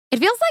It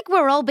feels like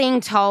we're all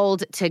being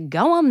told to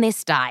go on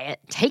this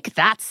diet, take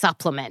that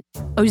supplement.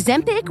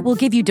 Ozempic will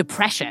give you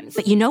depression,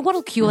 but you know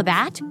what'll cure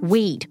that?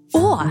 Weed.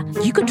 Or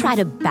you could try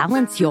to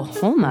balance your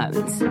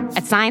hormones.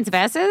 At Science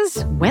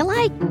Versus, we're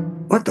like,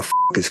 what the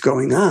is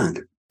going on?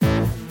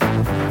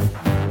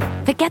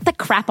 Forget the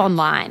crap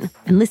online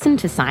and listen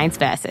to Science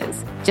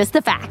Versus. Just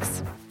the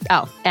facts.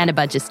 Oh, and a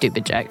bunch of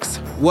stupid jokes.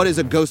 What is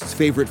a ghost's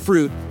favorite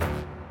fruit?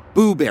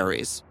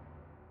 Blueberries.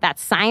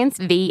 That's Science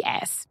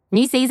VS.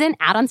 New season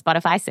out on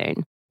Spotify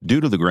soon. Due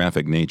to the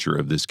graphic nature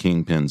of this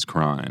kingpin's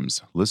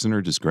crimes,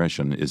 listener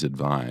discretion is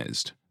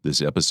advised.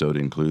 This episode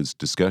includes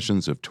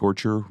discussions of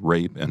torture,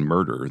 rape, and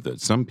murder that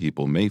some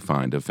people may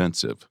find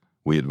offensive.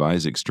 We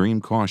advise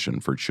extreme caution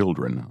for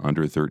children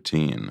under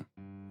 13.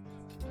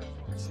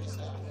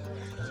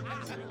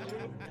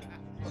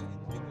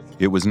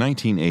 It was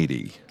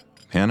 1980.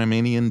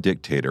 Panamanian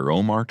dictator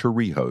Omar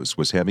Torrijos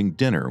was having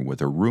dinner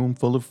with a room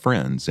full of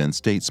friends and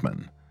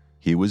statesmen.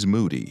 He was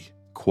moody,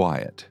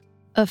 quiet.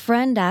 A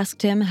friend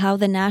asked him how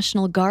the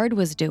National Guard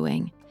was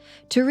doing.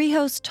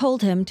 Torrijos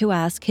told him to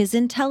ask his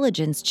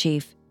intelligence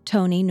chief,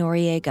 Tony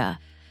Noriega.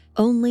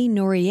 Only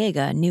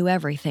Noriega knew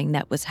everything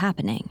that was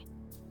happening.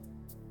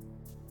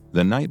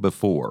 The night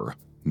before,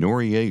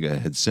 Noriega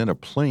had sent a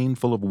plane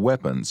full of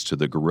weapons to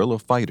the guerrilla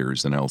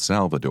fighters in El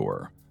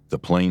Salvador. The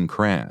plane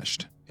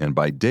crashed, and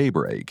by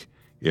daybreak,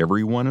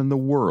 everyone in the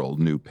world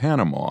knew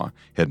Panama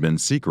had been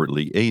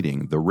secretly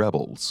aiding the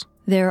rebels.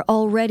 Their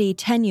already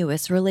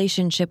tenuous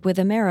relationship with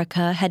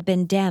America had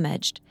been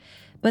damaged,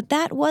 but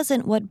that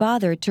wasn't what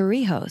bothered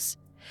Torrijos.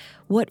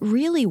 What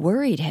really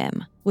worried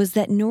him was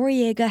that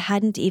Noriega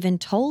hadn't even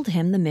told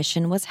him the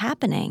mission was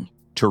happening.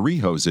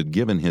 Torrijos had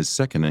given his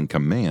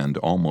second-in-command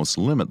almost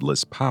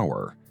limitless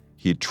power.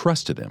 He'd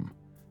trusted him,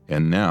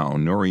 and now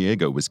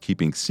Noriega was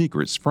keeping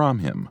secrets from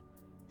him.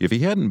 If he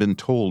hadn't been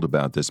told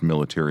about this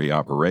military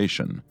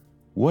operation,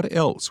 what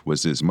else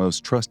was his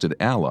most trusted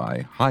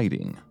ally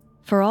hiding?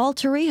 For all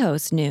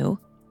Torrijos knew,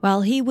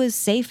 while he was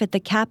safe at the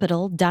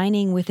capital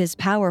dining with his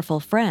powerful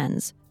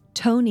friends,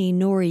 Tony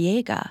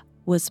Noriega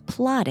was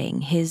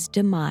plotting his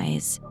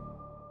demise.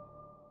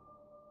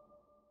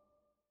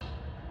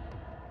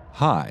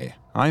 Hi,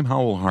 I'm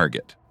Howell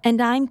Hargett. And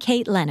I'm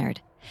Kate Leonard.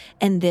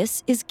 And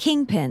this is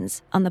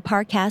Kingpins on the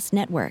Parcast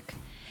Network.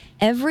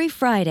 Every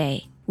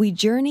Friday, we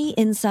journey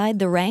inside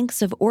the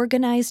ranks of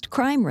organized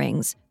crime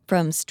rings,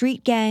 from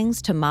street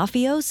gangs to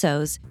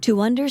mafiosos, to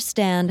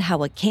understand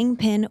how a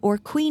kingpin or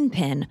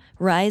queenpin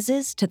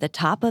rises to the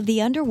top of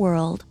the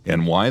underworld.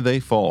 And why they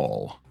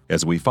fall.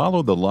 As we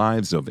follow the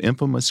lives of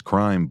infamous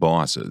crime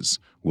bosses,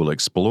 we'll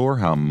explore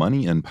how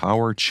money and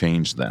power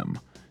changed them,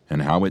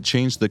 and how it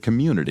changed the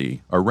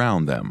community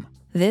around them.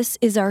 This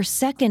is our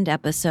second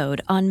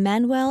episode on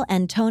Manuel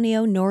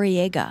Antonio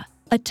Noriega,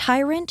 a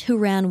tyrant who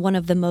ran one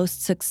of the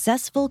most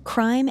successful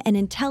crime and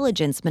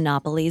intelligence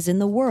monopolies in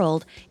the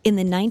world in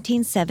the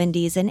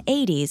 1970s and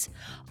 80s,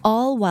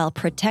 all while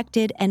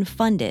protected and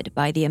funded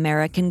by the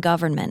American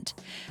government.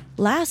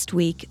 Last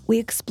week, we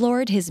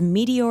explored his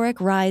meteoric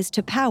rise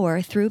to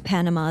power through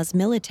Panama's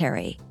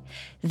military.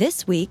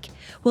 This week,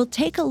 we'll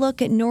take a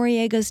look at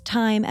Noriega's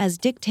time as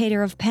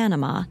dictator of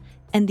Panama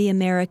and the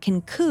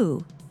American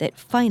coup that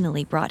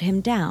finally brought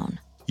him down.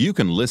 You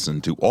can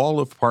listen to all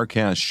of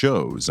Parcast's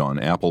shows on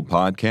Apple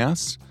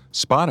Podcasts,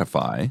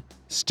 Spotify,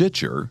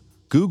 Stitcher,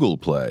 Google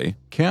Play,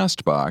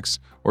 CastBox,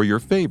 or your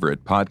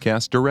favorite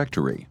podcast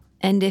directory.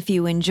 And if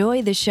you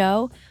enjoy the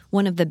show,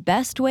 one of the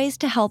best ways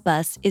to help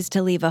us is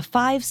to leave a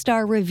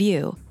 5-star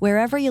review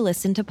wherever you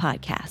listen to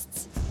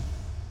podcasts.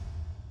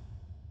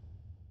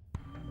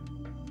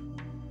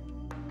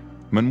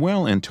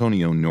 Manuel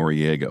Antonio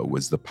Noriega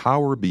was the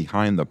power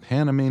behind the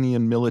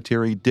Panamanian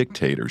military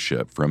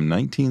dictatorship from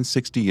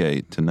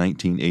 1968 to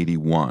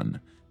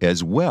 1981,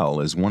 as well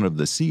as one of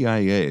the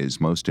CIA's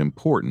most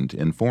important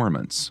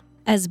informants.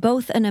 As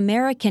both an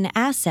American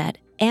asset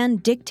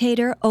and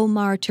dictator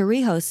Omar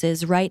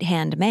Torrijos'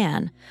 right-hand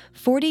man,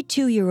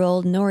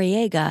 42-year-old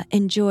Noriega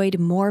enjoyed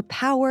more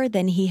power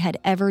than he had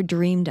ever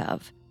dreamed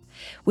of.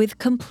 With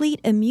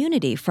complete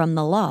immunity from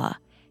the law,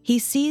 he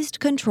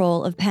seized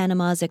control of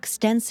Panama's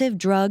extensive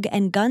drug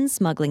and gun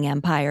smuggling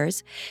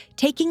empires,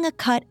 taking a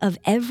cut of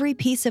every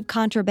piece of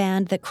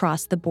contraband that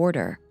crossed the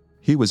border.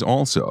 He was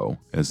also,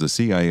 as the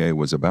CIA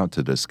was about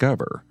to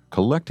discover,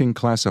 collecting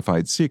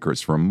classified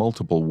secrets from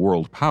multiple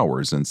world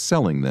powers and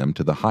selling them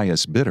to the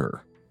highest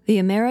bidder. The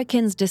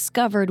Americans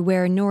discovered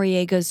where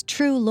Noriega's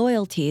true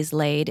loyalties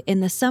laid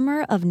in the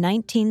summer of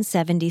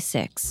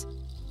 1976.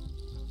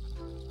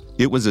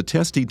 It was a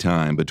testy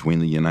time between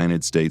the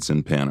United States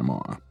and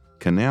Panama.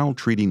 Canal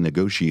treaty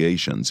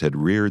negotiations had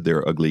reared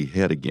their ugly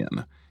head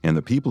again, and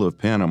the people of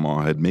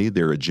Panama had made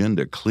their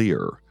agenda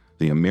clear.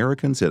 The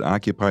Americans had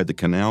occupied the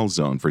canal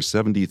zone for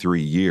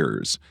 73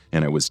 years,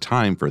 and it was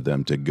time for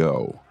them to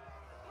go.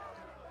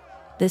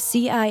 The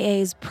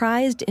CIA's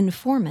prized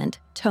informant,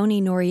 Tony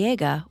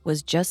Noriega,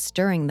 was just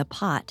stirring the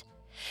pot.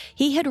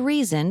 He had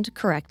reasoned,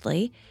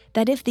 correctly,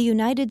 that if the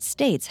United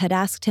States had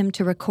asked him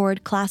to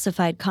record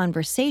classified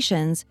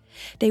conversations,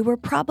 they were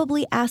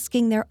probably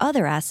asking their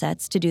other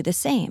assets to do the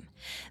same.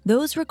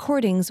 Those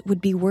recordings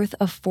would be worth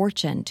a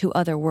fortune to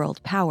other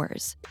world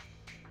powers.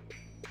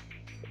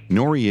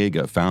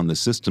 Noriega found the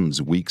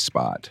system's weak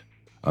spot: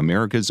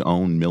 America's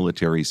own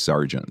military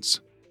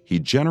sergeants. He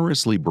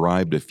generously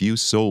bribed a few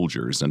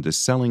soldiers into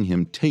selling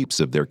him tapes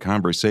of their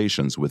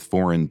conversations with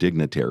foreign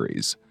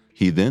dignitaries.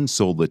 He then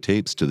sold the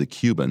tapes to the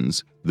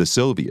Cubans, the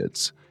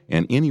Soviets,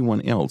 and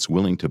anyone else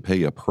willing to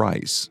pay a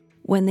price.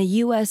 When the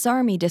U.S.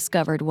 Army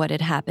discovered what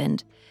had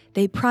happened,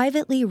 they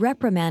privately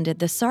reprimanded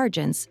the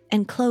sergeants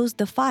and closed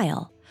the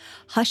file,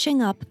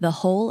 hushing up the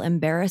whole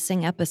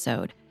embarrassing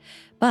episode.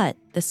 But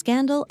the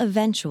scandal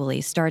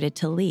eventually started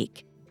to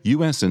leak.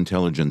 U.S.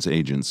 intelligence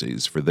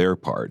agencies, for their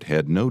part,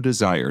 had no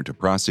desire to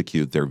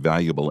prosecute their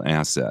valuable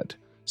asset.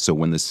 So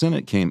when the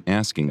Senate came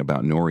asking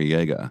about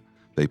Noriega,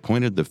 they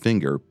pointed the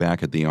finger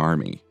back at the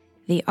Army.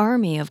 The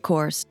Army, of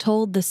course,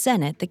 told the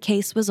Senate the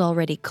case was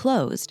already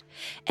closed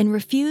and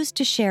refused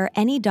to share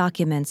any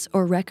documents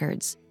or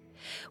records.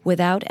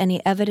 Without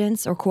any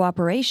evidence or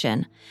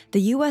cooperation,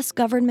 the U.S.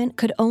 government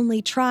could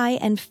only try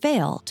and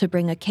fail to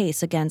bring a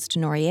case against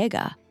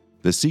Noriega.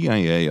 The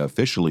CIA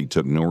officially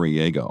took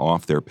Noriega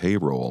off their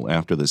payroll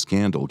after the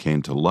scandal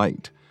came to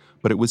light,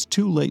 but it was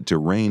too late to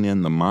rein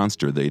in the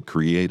monster they'd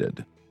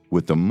created.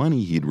 With the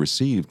money he'd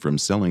received from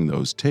selling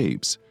those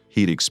tapes,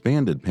 he'd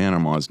expanded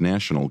Panama's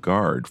National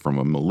Guard from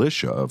a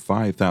militia of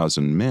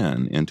 5,000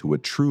 men into a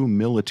true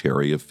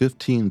military of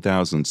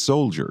 15,000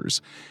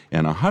 soldiers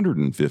and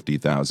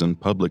 150,000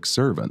 public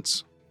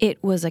servants.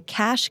 It was a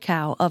cash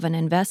cow of an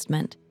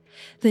investment.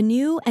 The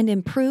new and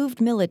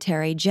improved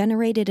military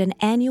generated an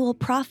annual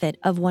profit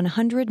of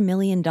 $100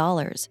 million,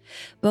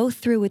 both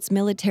through its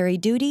military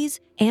duties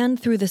and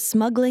through the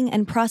smuggling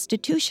and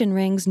prostitution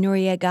rings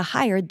Noriega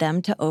hired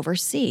them to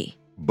oversee.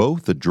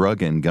 Both the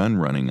drug and gun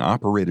running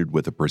operated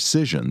with a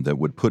precision that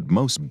would put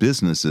most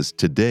businesses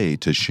today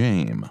to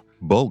shame.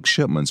 Bulk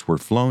shipments were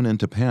flown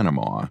into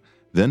Panama,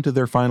 then to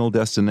their final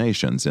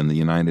destinations in the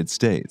United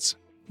States.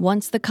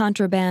 Once the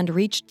contraband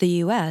reached the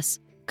U.S.,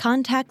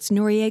 contacts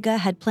Noriega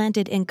had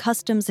planted in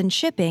customs and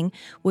shipping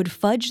would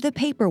fudge the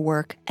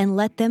paperwork and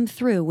let them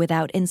through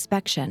without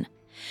inspection.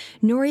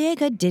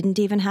 Noriega didn't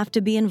even have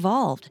to be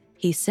involved.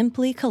 He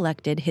simply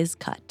collected his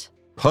cut.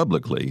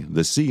 Publicly,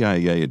 the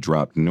CIA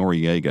dropped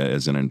Noriega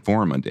as an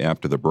informant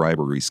after the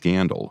bribery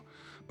scandal,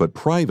 but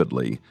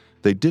privately,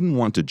 they didn't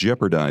want to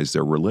jeopardize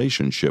their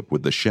relationship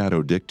with the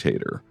shadow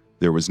dictator.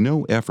 There was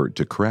no effort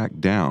to crack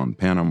down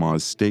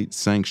Panama's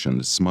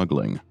state-sanctioned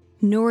smuggling.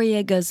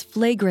 Noriega's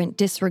flagrant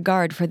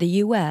disregard for the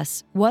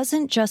U.S.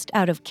 wasn't just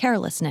out of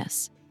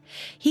carelessness.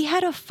 He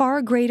had a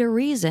far greater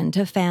reason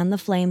to fan the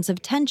flames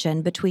of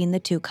tension between the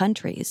two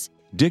countries.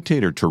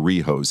 Dictator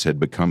Torrijos had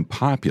become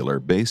popular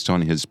based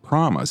on his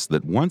promise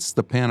that once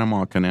the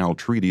Panama Canal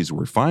treaties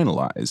were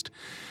finalized,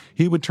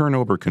 he would turn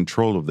over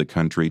control of the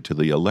country to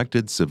the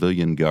elected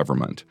civilian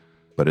government.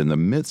 But in the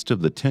midst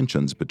of the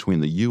tensions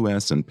between the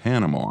U.S. and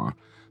Panama,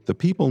 the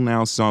people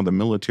now saw the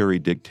military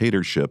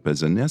dictatorship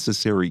as a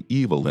necessary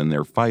evil in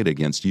their fight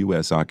against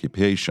U.S.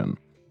 occupation.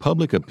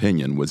 Public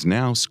opinion was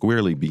now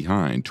squarely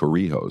behind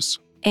Torrijos.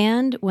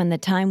 And when the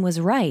time was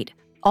right,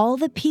 all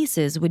the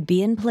pieces would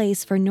be in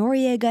place for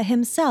Noriega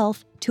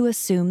himself to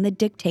assume the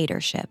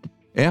dictatorship.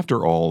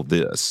 After all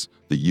this,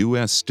 the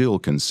U.S. still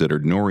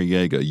considered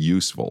Noriega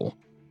useful.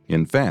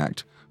 In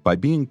fact, by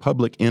being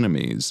public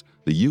enemies,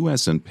 the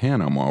U.S. and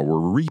Panama were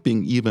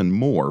reaping even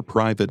more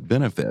private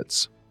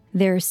benefits.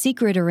 Their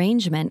secret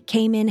arrangement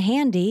came in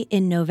handy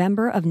in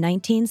November of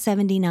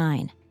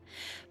 1979.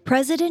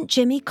 President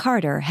Jimmy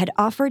Carter had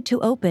offered to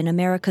open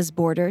America's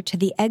border to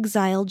the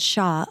exiled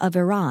Shah of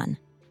Iran.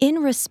 In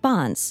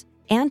response,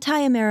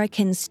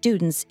 anti-American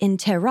students in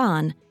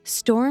Tehran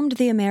stormed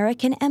the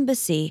American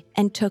embassy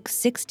and took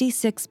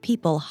 66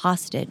 people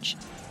hostage.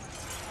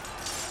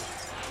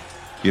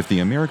 If the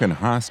American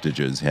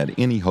hostages had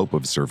any hope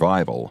of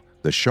survival,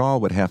 the Shah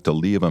would have to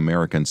leave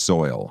American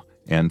soil,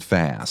 and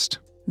fast.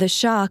 The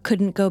Shah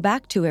couldn't go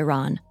back to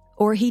Iran,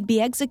 or he'd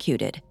be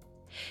executed.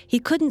 He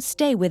couldn't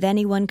stay with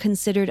anyone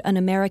considered an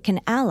American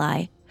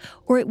ally,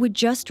 or it would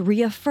just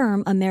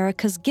reaffirm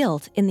America's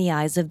guilt in the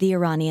eyes of the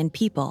Iranian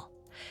people.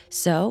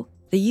 So,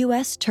 the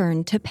U.S.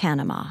 turned to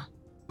Panama.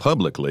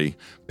 Publicly,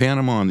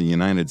 Panama and the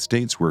United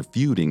States were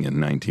feuding in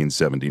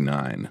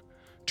 1979.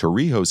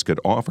 Torrijos could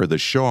offer the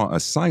Shah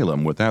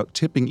asylum without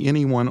tipping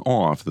anyone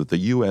off that the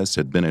U.S.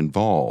 had been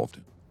involved.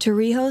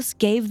 Torrijos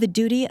gave the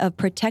duty of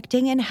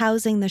protecting and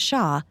housing the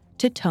Shah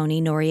to Tony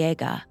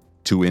Noriega.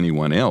 To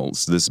anyone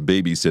else, this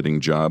babysitting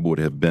job would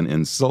have been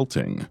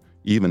insulting,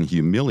 even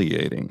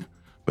humiliating.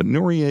 But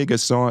Noriega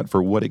saw it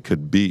for what it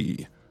could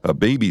be, a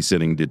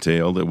babysitting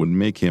detail that would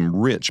make him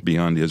rich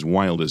beyond his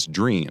wildest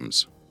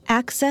dreams.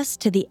 Access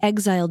to the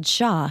exiled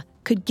Shah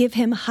could give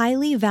him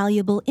highly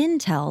valuable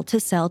intel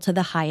to sell to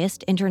the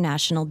highest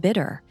international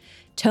bidder.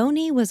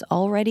 Tony was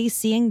already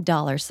seeing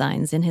dollar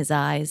signs in his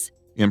eyes.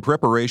 In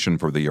preparation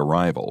for the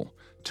arrival,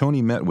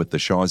 Tony met with the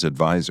Shah's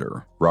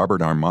advisor,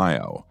 Robert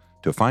Armayo,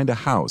 to find a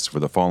house for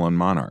the fallen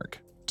monarch.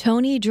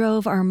 Tony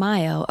drove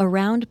Armayo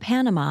around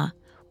Panama,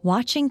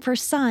 watching for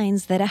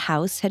signs that a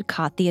house had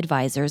caught the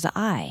advisor's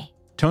eye.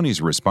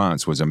 Tony's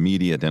response was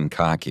immediate and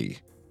cocky.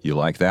 "You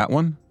like that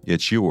one?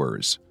 It's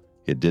yours."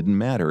 It didn't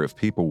matter if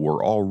people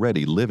were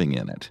already living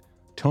in it.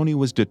 Tony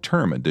was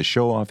determined to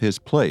show off his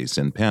place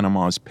in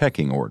Panama's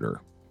pecking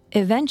order.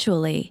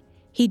 Eventually,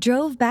 he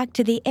drove back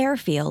to the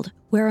airfield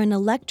where an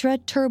Electra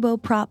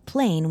turboprop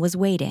plane was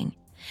waiting.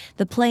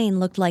 The plane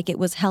looked like it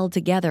was held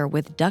together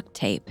with duct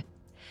tape.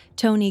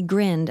 Tony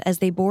grinned as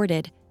they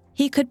boarded.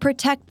 He could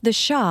protect the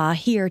Shah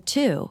here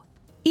too,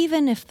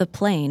 even if the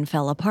plane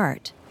fell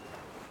apart.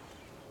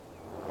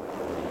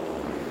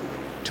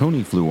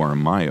 Tony flew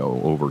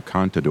Armayo over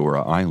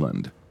Contadora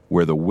Island,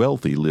 where the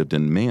wealthy lived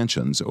in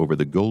mansions over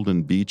the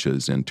golden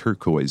beaches and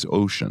turquoise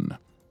ocean.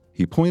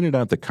 He pointed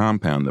out the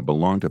compound that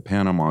belonged to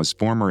Panama's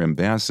former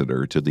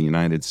ambassador to the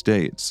United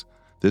States.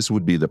 This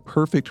would be the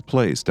perfect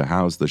place to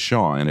house the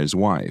Shah and his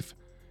wife.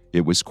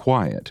 It was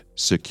quiet,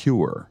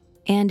 secure.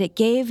 And it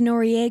gave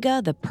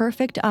Noriega the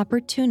perfect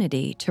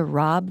opportunity to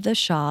rob the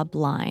Shah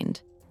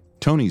blind.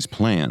 Tony's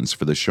plans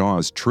for the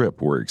Shah's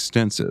trip were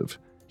extensive.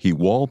 He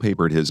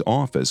wallpapered his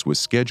office with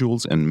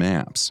schedules and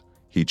maps.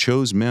 He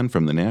chose men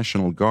from the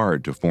National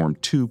Guard to form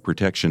 2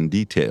 protection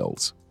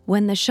details.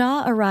 When the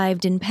Shah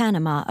arrived in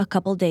Panama a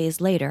couple days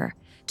later,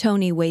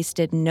 Tony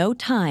wasted no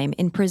time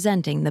in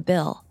presenting the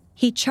bill.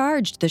 He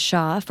charged the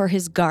Shah for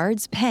his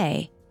guards'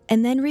 pay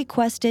and then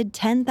requested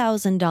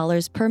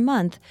 $10,000 per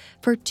month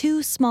for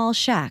 2 small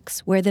shacks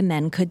where the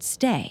men could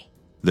stay.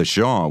 The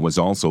Shah was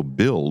also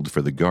billed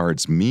for the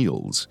guards'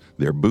 meals,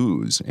 their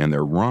booze, and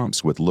their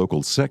romps with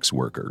local sex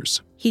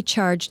workers. He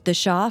charged the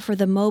Shah for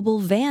the mobile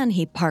van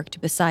he parked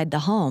beside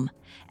the home,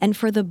 and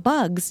for the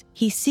bugs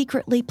he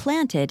secretly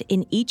planted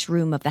in each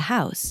room of the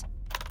house.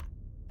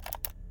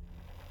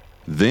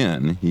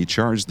 Then he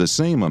charged the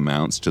same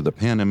amounts to the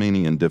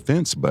Panamanian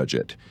defense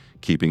budget,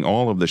 keeping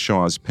all of the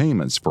Shah's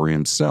payments for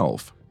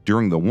himself.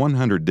 During the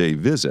 100-day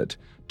visit,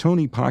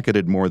 Tony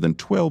pocketed more than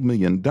 $12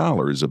 million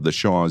of the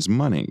Shah's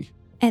money.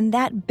 And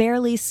that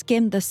barely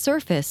skimmed the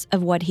surface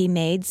of what he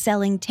made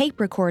selling tape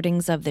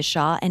recordings of the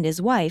Shah and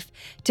his wife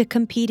to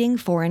competing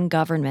foreign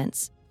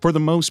governments. For the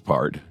most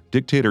part,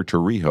 Dictator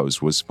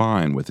Torrijos was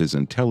fine with his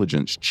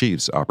intelligence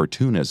chief's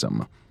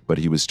opportunism, but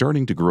he was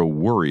starting to grow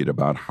worried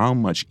about how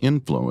much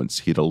influence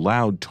he'd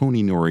allowed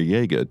Tony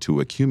Noriega to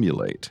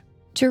accumulate.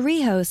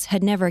 Torrijos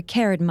had never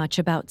cared much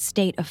about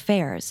state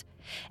affairs,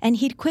 and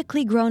he'd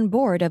quickly grown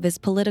bored of his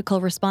political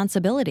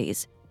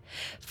responsibilities.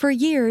 For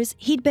years,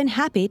 he'd been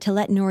happy to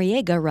let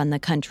Noriega run the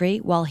country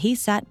while he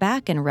sat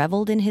back and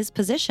reveled in his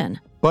position.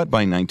 But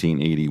by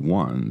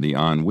 1981, the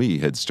ennui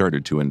had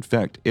started to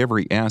infect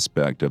every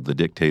aspect of the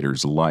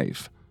dictator's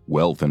life.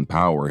 Wealth and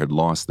power had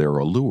lost their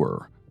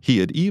allure. He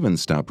had even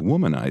stopped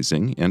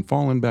womanizing and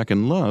fallen back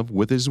in love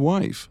with his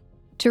wife.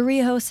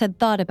 Torrijos had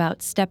thought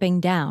about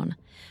stepping down,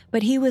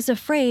 but he was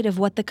afraid of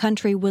what the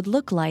country would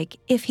look like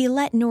if he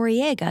let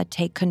Noriega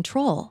take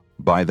control.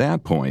 By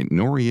that point,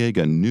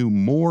 Noriega knew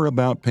more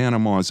about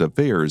Panama's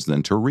affairs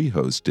than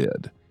Torrijos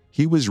did.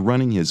 He was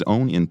running his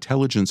own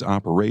intelligence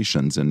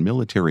operations and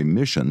military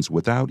missions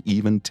without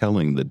even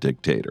telling the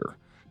dictator.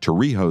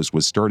 Torrijos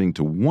was starting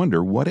to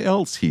wonder what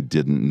else he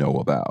didn't know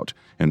about,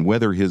 and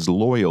whether his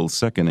loyal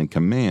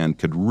second-in-command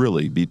could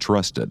really be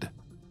trusted.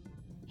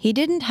 He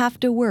didn't have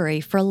to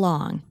worry for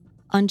long.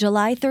 On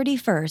July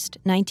 31st,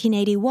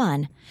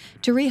 1981,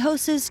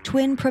 Torrijos'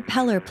 twin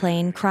propeller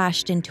plane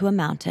crashed into a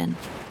mountain.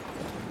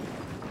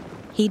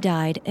 He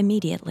died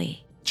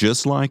immediately.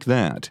 Just like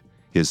that,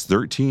 his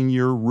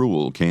 13-year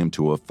rule came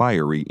to a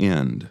fiery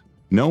end.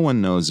 No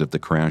one knows if the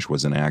crash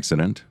was an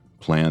accident,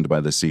 planned by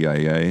the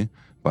CIA,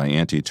 by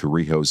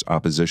anti-Torrijos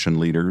opposition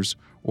leaders,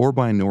 or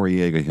by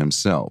Noriega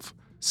himself,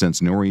 since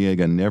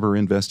Noriega never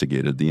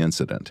investigated the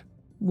incident.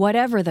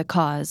 Whatever the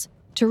cause,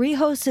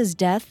 Torrijos'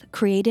 death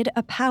created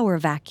a power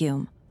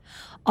vacuum.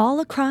 All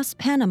across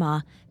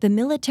Panama, the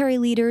military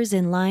leaders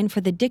in line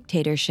for the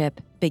dictatorship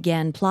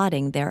began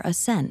plotting their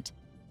ascent.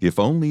 If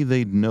only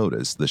they'd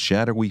noticed the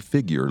shadowy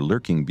figure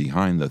lurking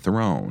behind the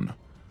throne,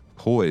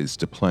 poised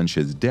to plunge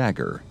his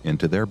dagger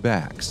into their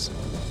backs.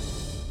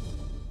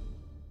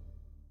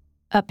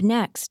 Up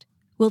next,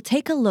 we'll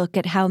take a look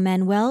at how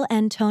Manuel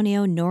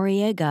Antonio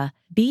Noriega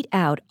beat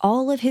out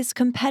all of his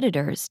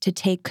competitors to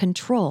take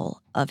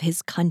control of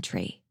his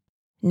country.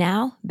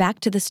 Now,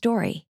 back to the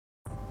story.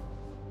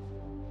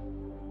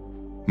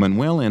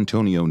 Manuel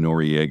Antonio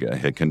Noriega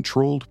had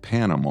controlled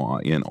Panama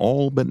in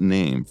all but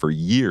name for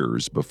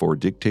years before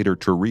dictator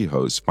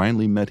Torrijos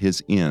finally met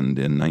his end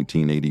in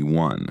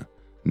 1981.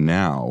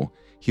 Now,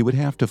 he would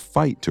have to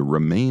fight to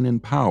remain in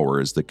power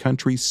as the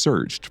country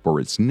searched for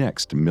its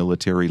next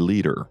military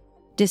leader.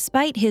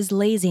 Despite his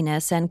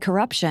laziness and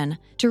corruption,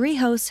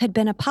 Torrijos had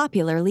been a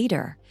popular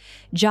leader.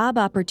 Job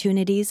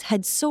opportunities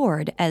had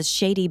soared as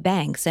shady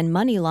banks and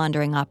money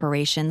laundering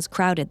operations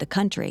crowded the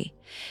country.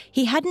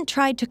 He hadn't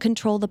tried to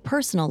control the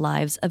personal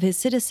lives of his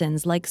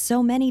citizens like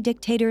so many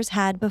dictators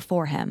had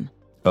before him.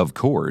 Of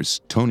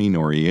course, Tony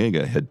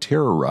Noriega had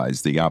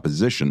terrorized the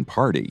opposition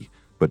party,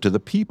 but to the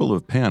people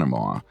of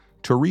Panama,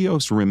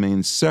 Torrijos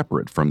remained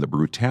separate from the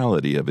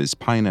brutality of his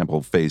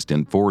pineapple-faced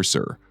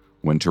enforcer.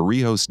 When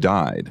Torrijos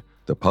died,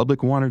 the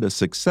public wanted a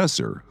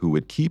successor who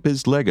would keep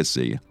his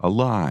legacy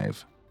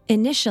alive.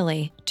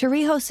 Initially,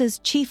 Torrijos'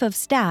 chief of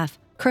staff,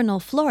 Colonel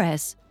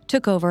Flores,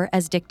 took over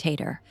as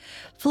dictator.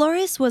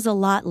 Flores was a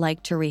lot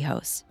like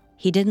Torrijos.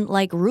 He didn't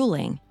like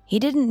ruling. He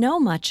didn't know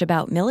much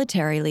about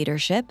military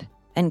leadership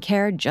and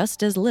cared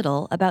just as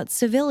little about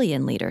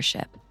civilian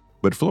leadership.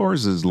 But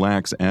Flores's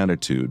lax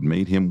attitude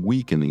made him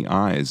weak in the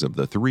eyes of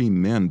the three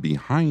men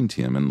behind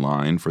him in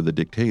line for the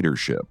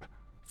dictatorship.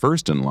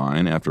 First in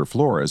line after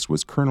Flores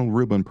was Colonel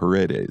Ruben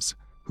Paredes,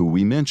 who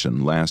we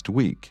mentioned last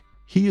week.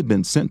 He had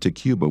been sent to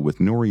Cuba with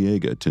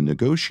Noriega to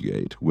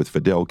negotiate with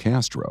Fidel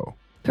Castro.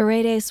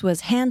 Paredes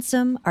was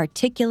handsome,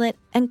 articulate,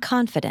 and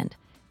confident,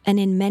 and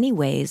in many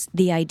ways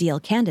the ideal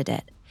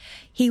candidate.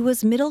 He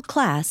was middle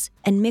class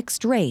and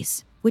mixed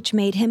race, which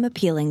made him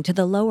appealing to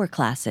the lower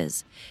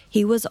classes.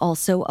 He was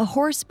also a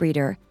horse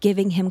breeder,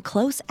 giving him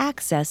close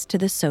access to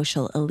the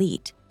social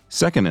elite.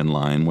 Second in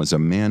line was a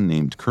man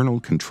named Colonel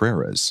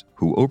Contreras,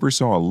 who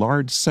oversaw a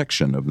large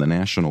section of the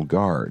National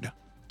Guard.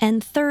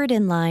 And third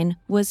in line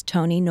was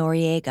Tony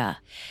Noriega.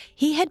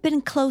 He had been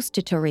close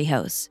to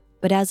Torrijos,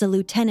 but as a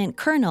lieutenant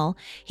colonel,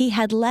 he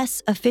had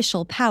less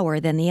official power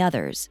than the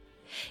others.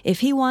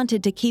 If he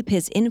wanted to keep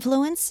his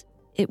influence,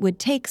 it would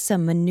take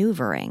some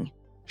maneuvering.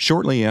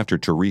 Shortly after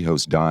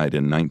Torrijos died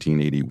in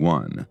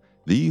 1981,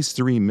 these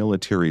three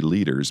military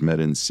leaders met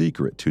in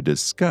secret to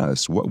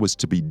discuss what was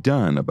to be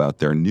done about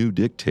their new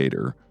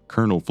dictator,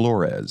 Colonel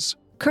Flores.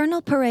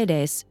 Colonel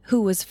Paredes,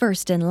 who was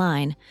first in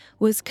line,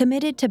 was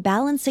committed to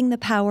balancing the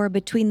power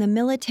between the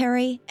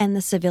military and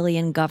the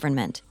civilian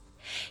government.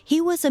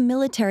 He was a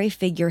military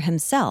figure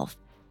himself,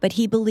 but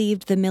he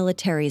believed the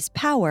military's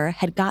power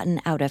had gotten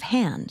out of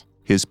hand.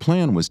 His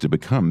plan was to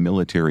become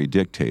military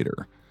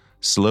dictator,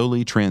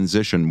 slowly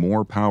transition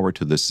more power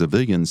to the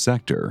civilian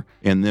sector,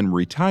 and then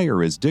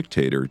retire as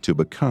dictator to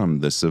become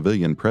the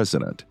civilian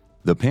president.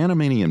 The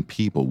Panamanian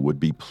people would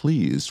be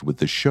pleased with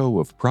the show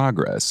of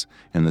progress,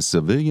 and the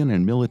civilian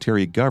and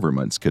military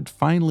governments could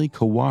finally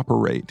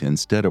cooperate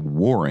instead of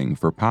warring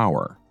for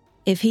power.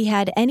 If he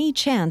had any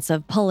chance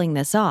of pulling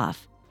this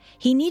off,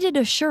 he needed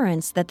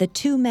assurance that the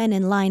two men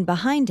in line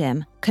behind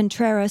him,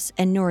 Contreras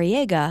and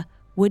Noriega,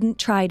 wouldn't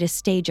try to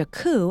stage a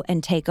coup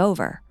and take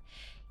over.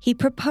 He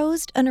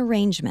proposed an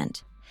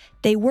arrangement.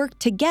 They worked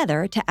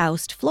together to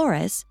oust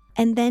Flores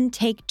and then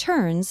take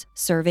turns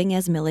serving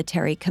as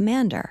military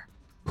commander.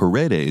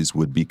 Paredes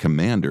would be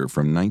commander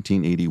from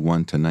 1981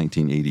 to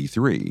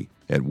 1983,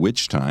 at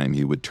which time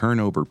he would turn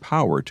over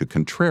power to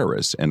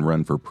Contreras and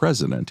run for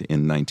president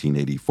in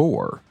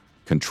 1984.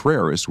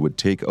 Contreras would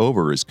take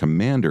over as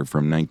commander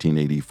from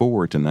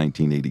 1984 to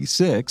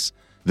 1986,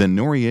 then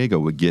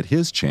Noriega would get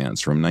his chance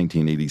from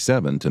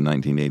 1987 to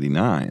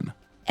 1989.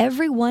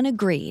 Everyone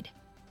agreed.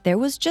 There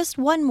was just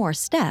one more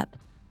step.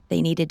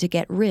 They needed to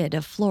get rid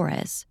of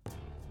Flores.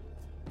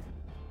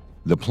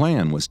 The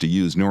plan was to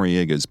use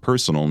Noriega's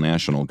personal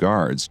National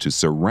Guards to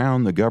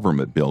surround the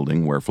government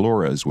building where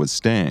Flores was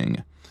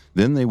staying.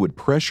 Then they would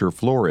pressure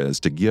Flores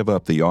to give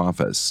up the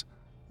office.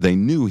 They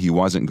knew he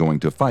wasn't going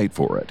to fight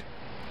for it.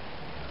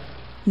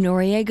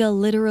 Noriega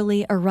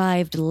literally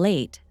arrived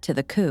late to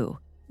the coup.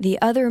 The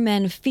other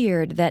men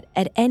feared that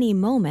at any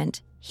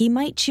moment he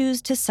might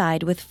choose to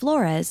side with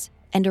Flores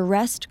and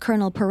arrest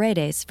Colonel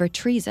Paredes for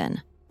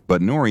treason.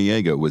 But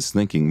Noriega was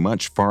thinking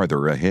much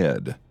farther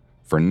ahead.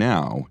 For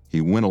now, he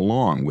went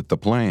along with the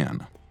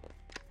plan.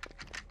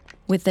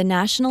 With the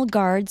National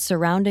Guard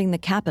surrounding the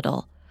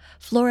capital,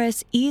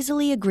 Flores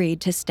easily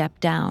agreed to step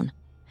down.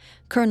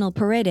 Colonel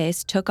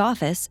Paredes took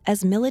office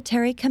as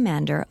military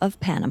commander of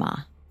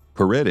Panama.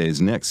 Paredes'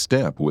 next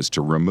step was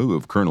to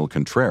remove Colonel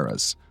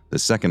Contreras, the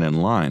second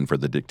in line for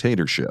the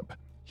dictatorship.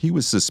 He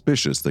was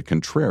suspicious that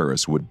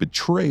Contreras would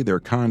betray their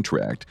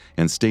contract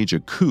and stage a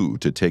coup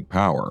to take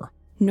power.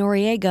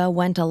 Noriega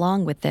went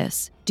along with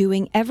this,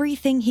 doing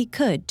everything he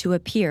could to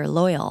appear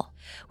loyal.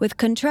 With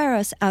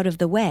Contreras out of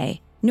the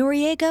way,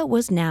 Noriega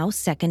was now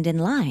second in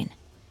line.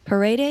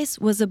 Paredes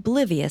was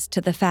oblivious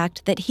to the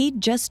fact that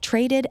he'd just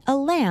traded a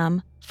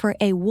lamb for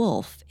a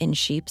wolf in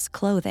sheep's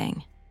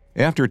clothing.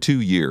 After 2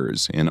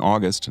 years, in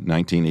August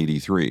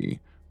 1983,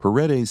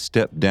 Paredes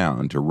stepped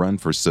down to run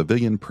for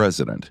civilian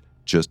president,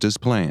 just as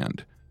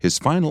planned. His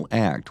final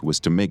act was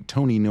to make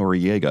Tony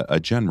Noriega a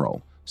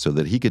general, so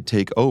that he could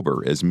take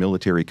over as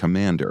military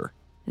commander.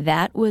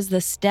 That was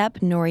the step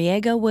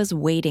Noriega was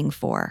waiting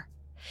for.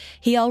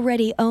 He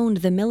already owned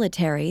the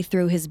military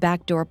through his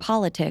backdoor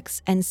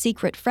politics and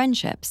secret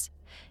friendships.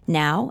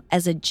 Now,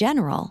 as a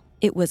general,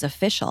 it was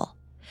official.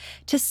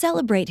 To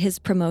celebrate his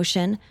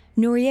promotion,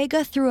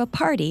 Noriega threw a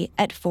party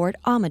at Fort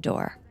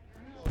Amador.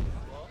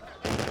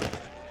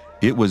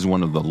 It was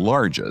one of the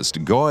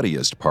largest,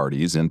 gaudiest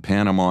parties in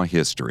Panama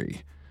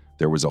history.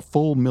 There was a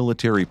full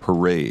military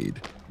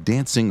parade,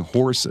 dancing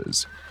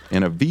horses,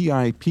 and a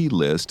VIP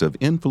list of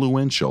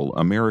influential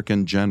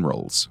American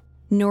generals.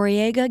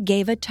 Noriega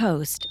gave a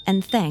toast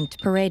and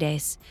thanked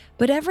Paredes,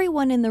 but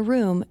everyone in the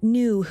room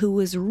knew who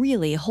was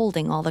really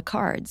holding all the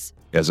cards.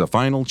 As a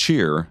final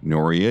cheer,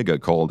 Noriega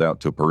called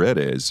out to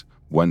Paredes,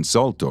 "Buen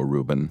salto,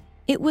 Ruben."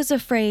 It was a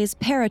phrase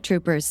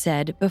paratroopers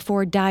said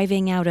before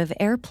diving out of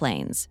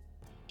airplanes.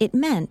 It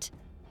meant,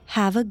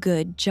 have a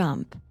good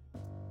jump.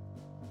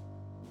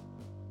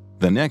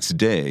 The next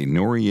day,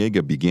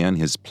 Noriega began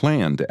his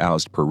plan to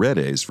oust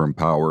Paredes from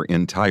power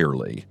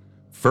entirely.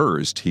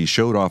 First, he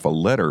showed off a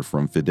letter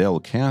from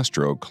Fidel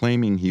Castro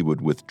claiming he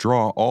would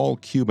withdraw all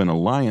Cuban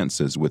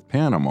alliances with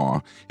Panama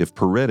if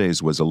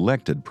Paredes was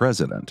elected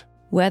president.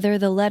 Whether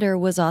the letter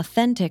was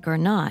authentic or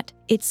not,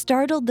 it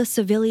startled the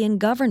civilian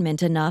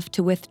government enough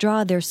to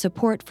withdraw their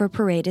support for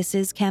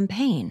Paredes'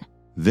 campaign.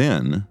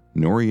 Then,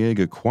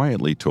 Noriega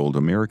quietly told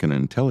American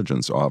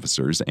intelligence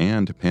officers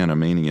and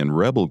Panamanian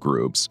rebel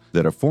groups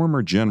that a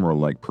former general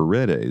like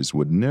Paredes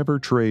would never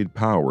trade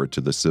power to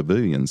the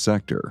civilian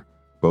sector.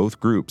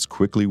 Both groups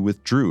quickly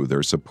withdrew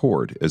their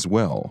support as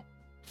well.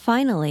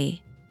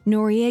 Finally,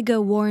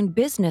 Noriega warned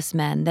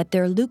businessmen that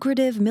their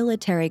lucrative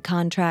military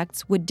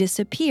contracts would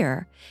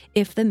disappear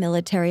if the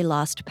military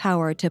lost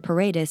power to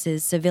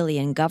Paredes'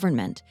 civilian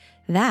government.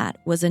 That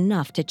was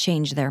enough to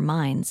change their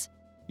minds.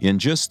 In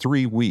just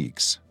 3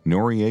 weeks,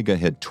 Noriega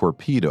had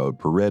torpedoed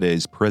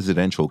Paredes'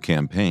 presidential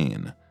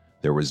campaign.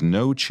 There was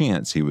no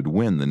chance he would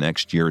win the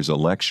next year's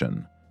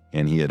election,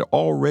 and he had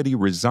already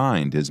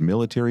resigned his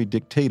military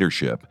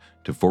dictatorship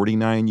to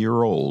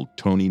 49-year-old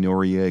Tony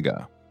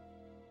Noriega.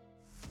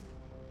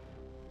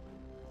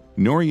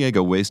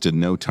 Noriega wasted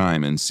no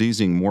time in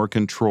seizing more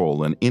control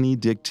than any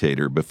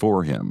dictator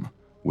before him.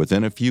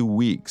 Within a few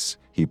weeks,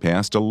 he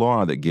passed a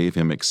law that gave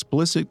him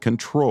explicit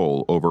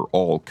control over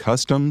all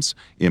customs,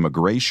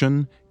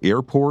 immigration,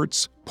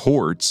 airports,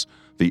 ports,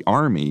 the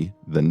Army,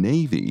 the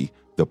Navy,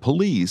 the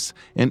police,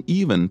 and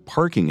even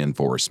parking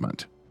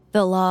enforcement.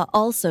 The law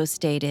also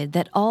stated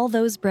that all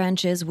those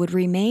branches would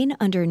remain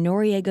under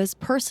Noriega's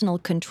personal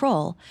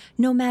control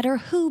no matter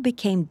who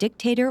became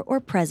dictator or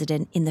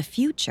president in the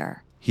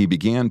future. He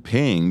began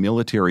paying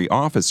military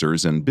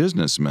officers and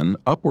businessmen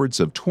upwards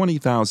of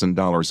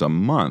 $20,000 a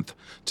month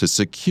to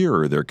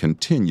secure their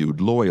continued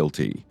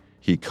loyalty.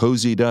 He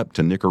cozied up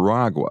to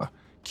Nicaragua,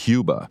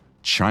 Cuba,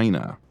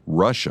 China,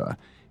 Russia,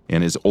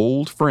 and his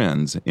old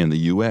friends in the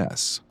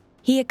U.S.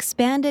 He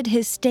expanded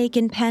his stake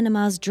in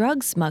Panama's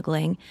drug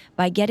smuggling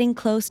by getting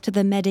close to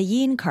the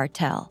Medellin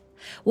cartel,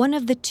 one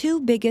of the 2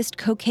 biggest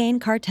cocaine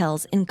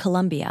cartels in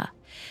Colombia.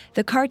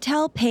 The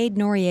cartel paid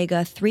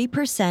Noriega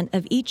 3%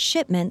 of each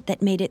shipment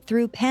that made it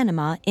through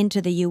Panama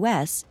into the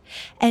U.S.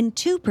 and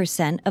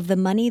 2% of the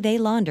money they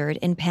laundered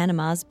in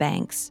Panama's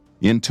banks.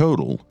 In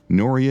total,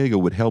 Noriega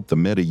would help the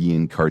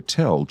Medellin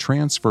cartel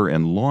transfer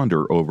and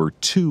launder over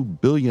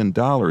 $2 billion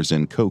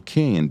in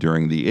cocaine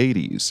during the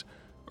 80s,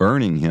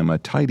 earning him a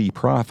tidy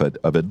profit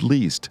of at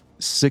least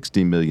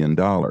 $60 million.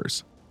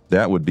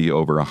 That would be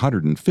over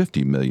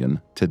 $150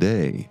 million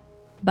today.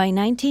 By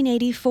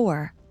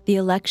 1984, the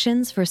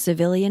elections for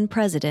civilian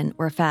president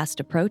were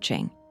fast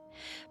approaching.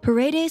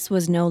 Paredes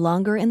was no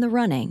longer in the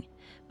running,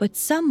 but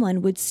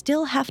someone would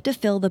still have to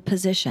fill the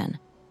position.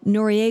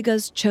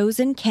 Noriega's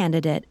chosen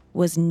candidate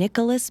was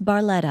Nicolas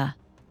Barletta,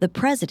 the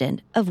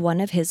president of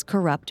one of his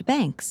corrupt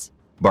banks.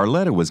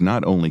 Barletta was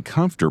not only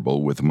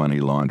comfortable with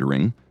money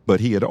laundering, but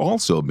he had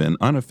also been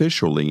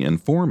unofficially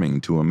informing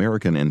to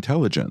American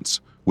intelligence,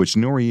 which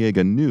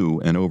Noriega knew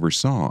and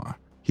oversaw.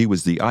 He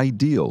was the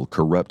ideal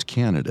corrupt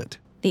candidate.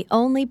 The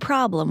only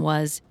problem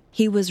was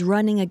he was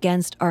running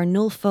against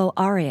Arnulfo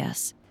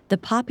Arias, the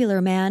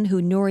popular man who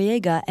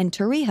Noriega and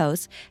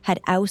Torrijos had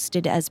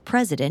ousted as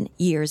president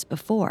years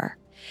before.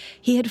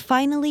 He had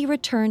finally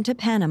returned to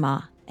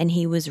Panama, and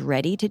he was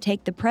ready to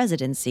take the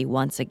presidency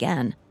once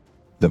again.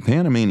 The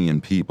Panamanian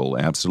people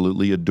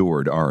absolutely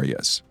adored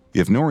Arias.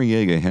 If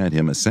Noriega had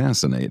him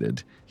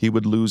assassinated, he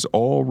would lose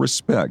all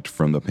respect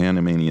from the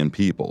Panamanian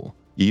people,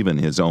 even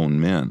his own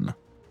men.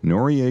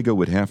 Noriega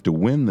would have to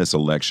win this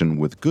election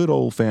with good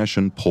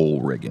old-fashioned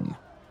poll rigging.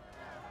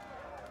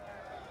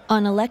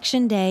 On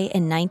Election Day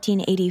in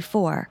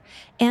 1984,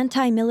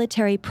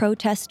 anti-military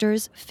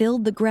protesters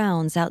filled the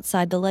grounds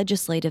outside the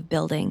legislative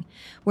building,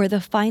 where the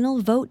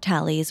final vote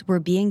tallies were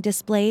being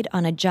displayed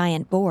on a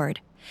giant board.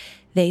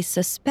 They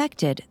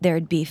suspected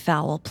there'd be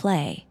foul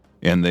play.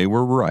 And they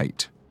were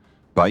right.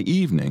 By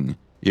evening,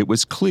 it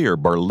was clear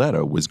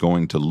Barletta was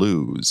going to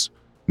lose.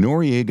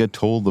 Noriega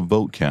told the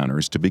vote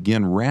counters to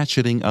begin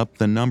ratcheting up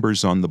the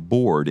numbers on the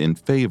board in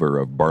favor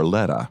of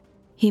Barletta.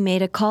 He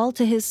made a call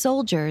to his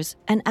soldiers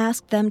and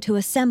asked them to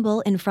assemble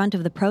in front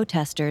of the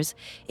protesters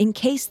in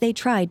case they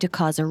tried to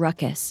cause a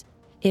ruckus.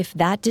 If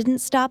that didn't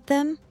stop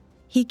them,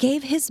 he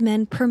gave his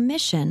men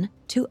permission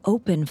to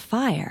open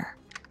fire.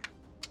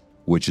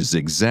 Which is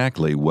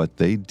exactly what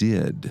they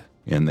did,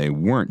 and they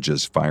weren't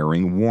just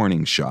firing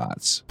warning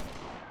shots.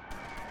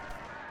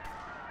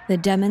 The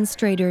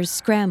demonstrators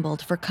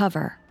scrambled for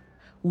cover.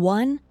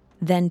 1,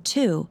 then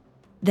 2,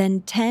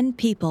 then 10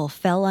 people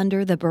fell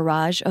under the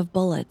barrage of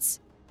bullets.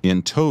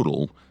 In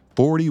total,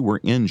 40 were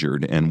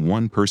injured and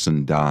 1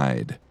 person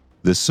died.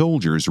 The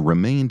soldiers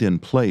remained in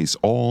place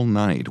all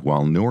night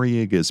while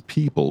Noriega's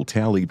people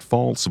tallied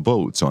false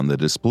votes on the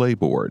display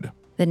board.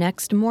 The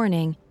next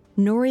morning,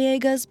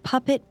 Noriega's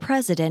puppet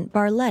president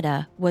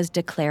Barletta was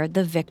declared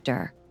the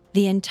victor.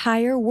 The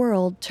entire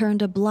world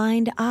turned a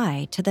blind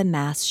eye to the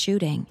mass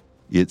shooting.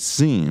 It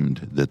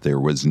seemed that there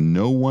was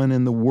no one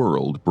in the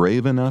world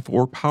brave enough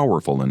or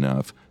powerful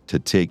enough to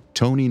take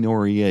Tony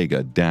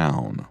Noriega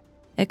down.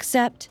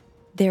 Except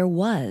there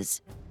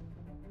was.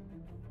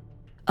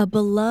 A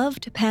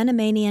beloved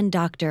Panamanian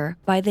doctor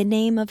by the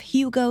name of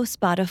Hugo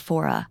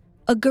Spadafora.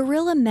 A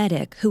guerrilla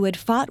medic who had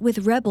fought with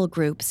rebel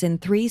groups in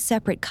 3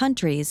 separate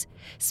countries,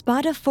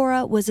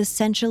 Spadafora was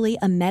essentially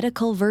a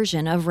medical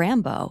version of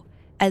Rambo,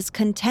 as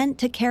content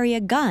to carry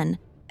a gun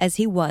as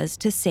he was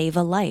to save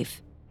a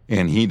life.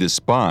 And he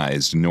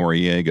despised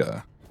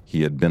Noriega.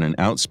 He had been an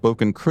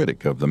outspoken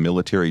critic of the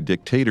military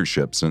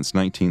dictatorship since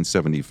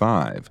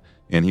 1975,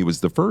 and he was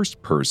the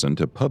first person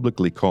to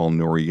publicly call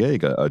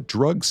Noriega a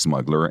drug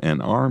smuggler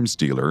and arms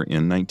dealer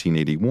in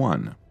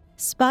 1981.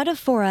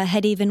 Spadafora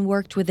had even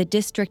worked with a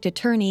district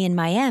attorney in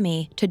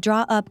Miami to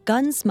draw up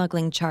gun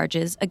smuggling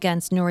charges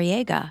against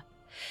Noriega.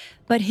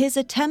 But his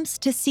attempts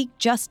to seek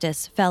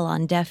justice fell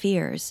on deaf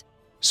ears.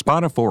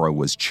 Spadafora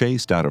was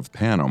chased out of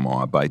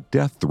Panama by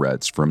death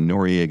threats from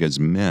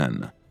Noriega's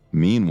men.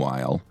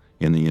 Meanwhile,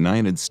 in the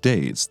United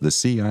States, the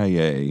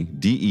CIA,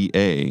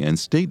 DEA, and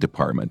State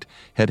Department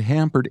had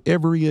hampered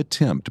every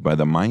attempt by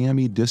the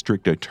Miami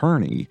district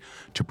attorney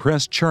to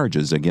press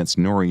charges against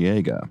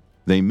Noriega.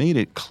 They made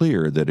it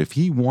clear that if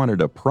he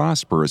wanted a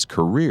prosperous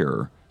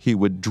career, he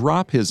would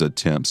drop his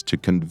attempts to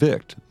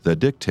convict the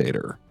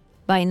dictator.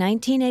 By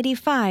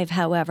 1985,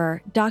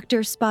 however, Dr.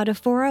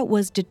 Spadafora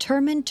was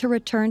determined to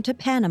return to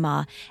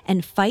Panama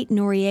and fight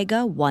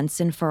Noriega once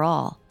and for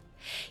all.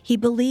 He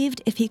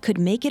believed if he could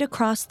make it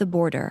across the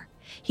border,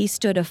 he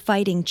stood a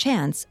fighting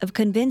chance of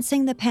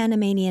convincing the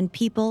Panamanian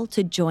people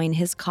to join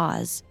his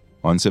cause.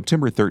 On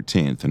September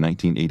 13,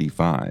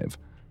 1985,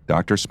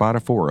 Dr.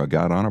 Spadafora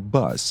got on a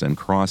bus and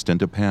crossed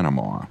into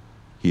Panama.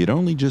 He had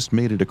only just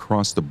made it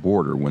across the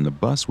border when the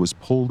bus was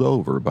pulled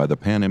over by the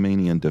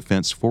Panamanian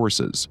Defense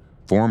Forces,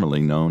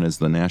 formerly known as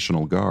the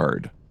National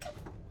Guard.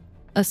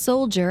 A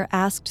soldier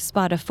asked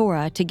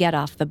Spadafora to get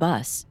off the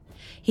bus.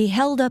 He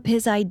held up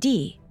his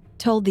ID,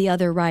 told the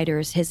other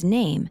riders his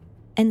name,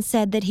 and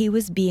said that he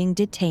was being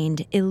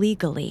detained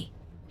illegally.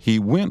 He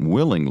went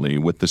willingly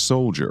with the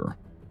soldier,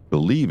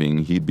 believing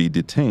he'd be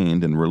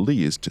detained and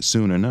released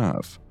soon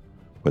enough.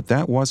 But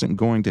that wasn't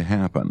going to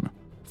happen.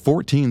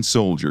 14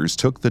 soldiers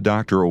took the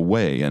doctor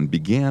away and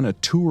began a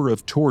tour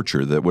of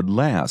torture that would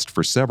last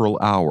for several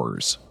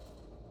hours.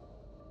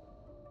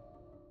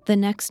 The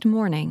next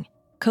morning,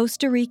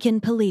 Costa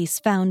Rican police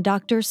found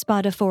Dr.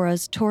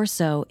 Spadafora's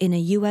torso in a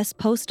U.S.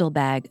 postal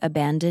bag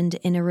abandoned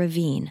in a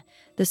ravine.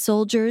 The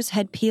soldiers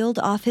had peeled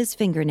off his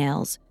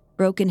fingernails,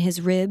 broken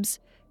his ribs,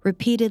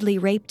 repeatedly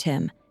raped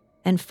him,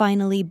 and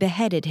finally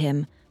beheaded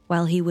him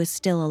while he was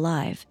still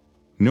alive.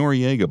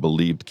 Noriega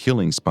believed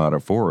killing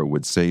Spadafora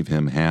would save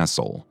him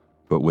hassle,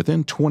 but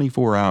within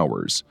 24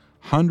 hours,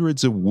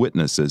 hundreds of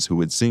witnesses who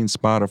had seen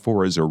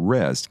Spadafora's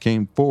arrest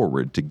came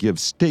forward to give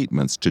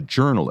statements to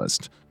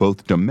journalists,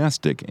 both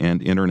domestic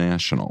and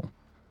international.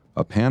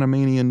 A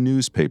Panamanian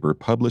newspaper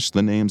published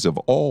the names of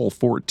all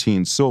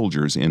 14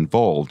 soldiers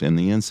involved in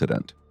the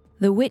incident.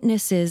 The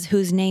witnesses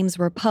whose names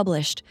were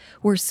published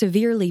were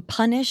severely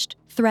punished,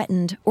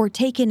 threatened, or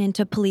taken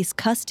into police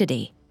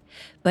custody.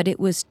 But it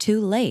was too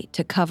late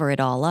to cover it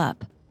all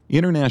up.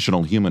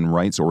 International human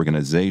rights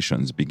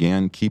organizations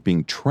began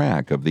keeping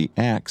track of the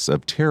acts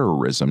of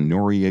terrorism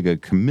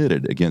Noriega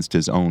committed against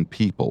his own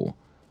people.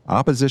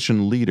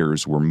 Opposition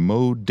leaders were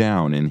mowed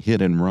down in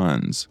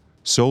hit-and-runs.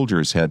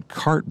 Soldiers had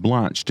carte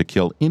blanche to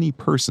kill any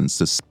person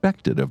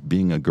suspected of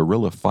being a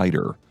guerrilla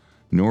fighter.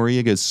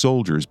 Noriega's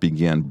soldiers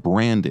began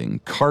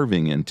branding,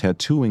 carving, and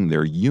tattooing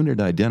their unit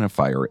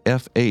identifier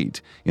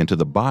F8 into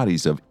the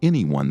bodies of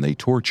anyone they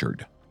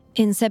tortured.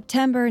 In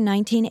September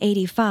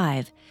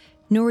 1985,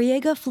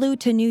 Noriega flew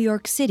to New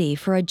York City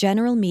for a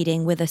general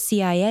meeting with a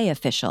CIA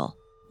official.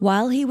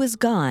 While he was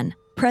gone,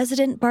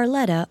 President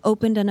Barletta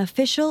opened an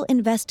official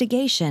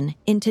investigation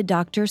into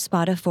Dr.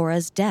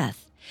 Spadafora's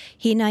death.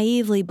 He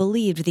naively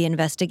believed the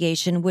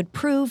investigation would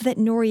prove that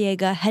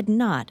Noriega had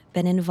not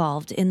been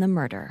involved in the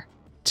murder.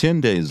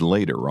 10 days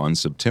later, on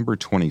September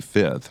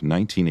 25,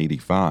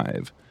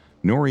 1985,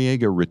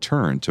 Noriega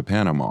returned to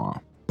Panama.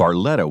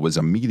 Barletta was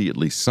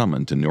immediately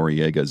summoned to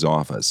Noriega's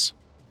office.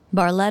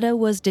 Barletta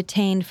was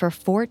detained for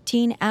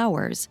 14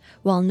 hours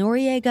while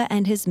Noriega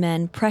and his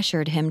men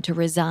pressured him to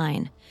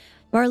resign.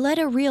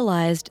 Barletta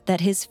realized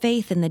that his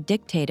faith in the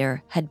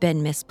dictator had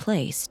been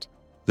misplaced.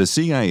 The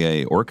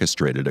CIA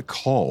orchestrated a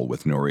call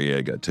with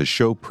Noriega to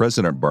show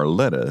President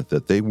Barletta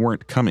that they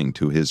weren't coming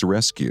to his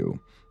rescue.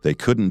 They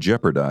couldn't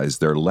jeopardize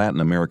their Latin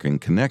American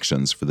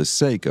connections for the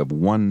sake of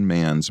one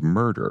man's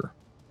murder.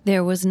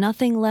 There was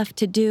nothing left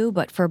to do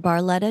but for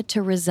Barletta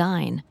to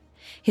resign.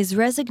 His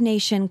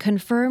resignation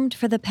confirmed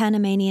for the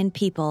Panamanian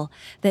people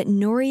that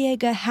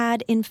Noriega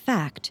had, in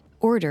fact,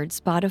 ordered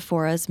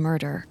Spadafora's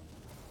murder.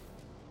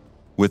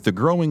 With the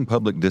growing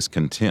public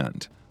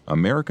discontent,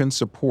 American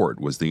support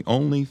was the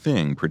only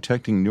thing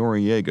protecting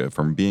Noriega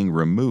from being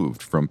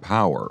removed from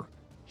power.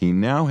 He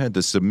now had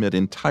to submit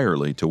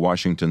entirely to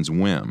Washington's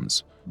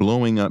whims,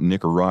 blowing up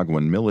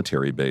Nicaraguan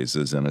military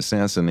bases and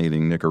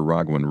assassinating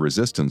Nicaraguan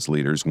resistance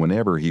leaders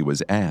whenever he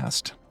was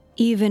asked.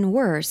 Even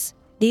worse,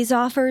 these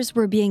offers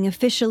were being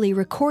officially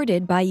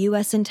recorded by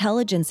U.S.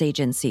 intelligence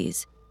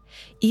agencies.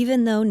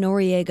 Even though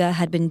Noriega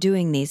had been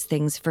doing these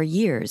things for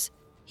years,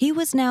 he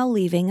was now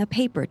leaving a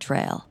paper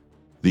trail.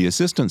 The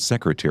Assistant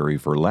Secretary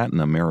for Latin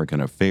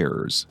American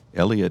Affairs,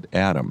 Elliot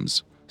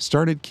Adams,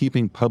 started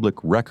keeping public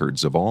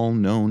records of all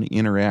known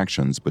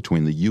interactions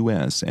between the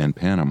U.S. and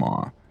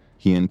Panama.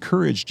 He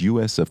encouraged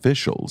U.S.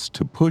 officials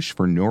to push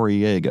for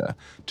Noriega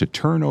to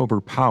turn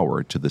over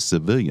power to the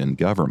civilian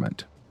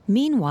government.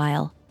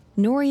 Meanwhile,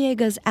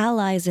 Noriega's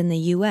allies in the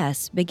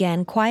U.S.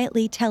 began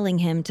quietly telling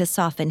him to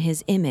soften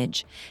his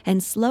image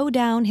and slow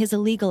down his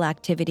illegal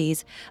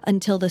activities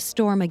until the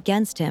storm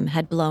against him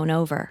had blown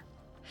over.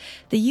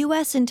 The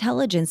U.S.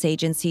 intelligence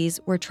agencies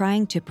were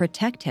trying to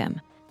protect him,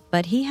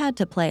 but he had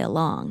to play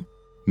along.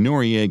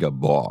 Noriega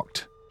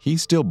balked. He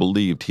still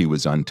believed he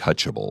was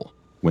untouchable.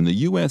 When the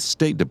U.S.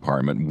 State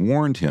Department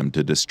warned him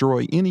to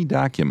destroy any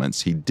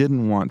documents he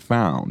didn't want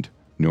found,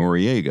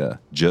 Noriega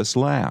just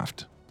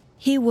laughed.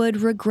 He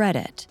would regret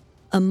it.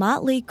 A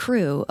motley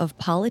crew of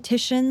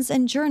politicians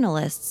and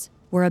journalists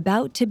were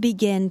about to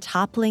begin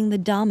toppling the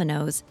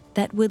dominoes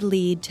that would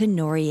lead to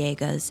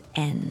Noriega's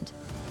end.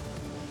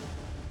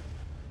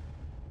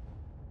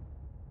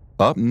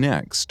 Up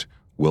next,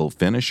 we'll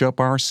finish up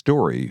our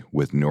story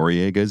with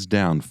Noriega's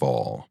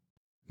downfall.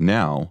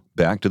 Now,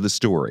 back to the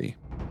story.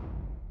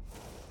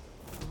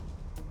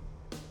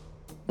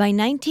 By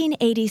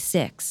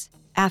 1986,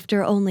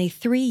 after only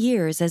 3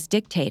 years as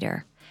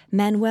dictator,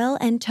 Manuel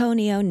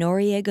Antonio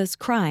Noriega's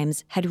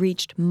crimes had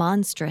reached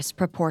monstrous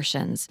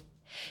proportions.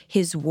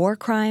 His war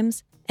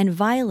crimes and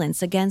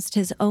violence against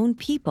his own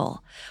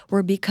people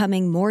were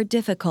becoming more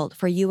difficult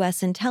for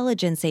U.S.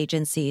 intelligence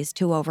agencies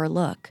to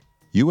overlook.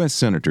 U.S.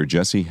 Senator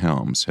Jesse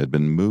Helms had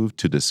been moved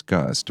to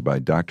disgust by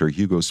Dr.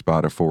 Hugo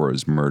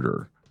Spatafora's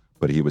murder,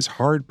 but he was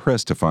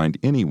hard-pressed to find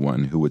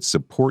anyone who would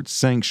support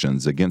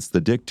sanctions against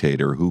the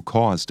dictator who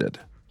caused it.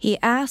 He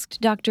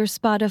asked Dr.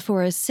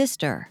 Spatafora's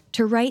sister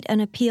to write an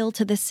appeal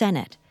to the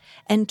Senate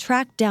and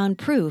track down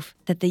proof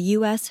that the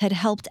U.S. had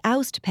helped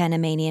oust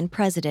Panamanian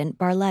President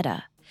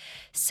Barletta.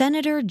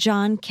 Senator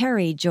John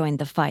Kerry joined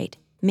the fight,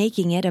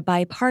 making it a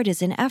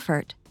bipartisan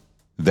effort.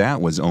 That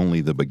was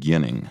only the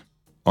beginning.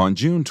 On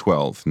June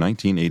 12,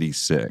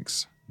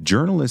 1986,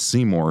 journalist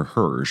Seymour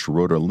Hersh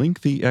wrote a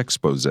lengthy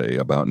expose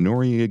about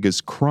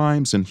Noriega's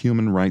crimes and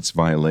human rights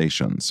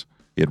violations.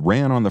 It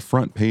ran on the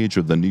front page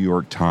of the New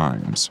York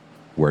Times,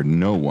 where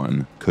no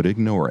one could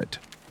ignore it.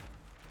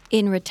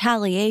 In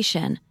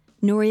retaliation,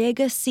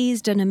 Noriega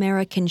seized an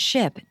American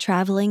ship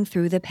traveling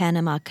through the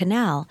Panama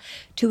Canal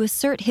to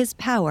assert his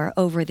power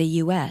over the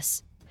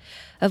U.S.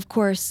 Of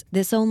course,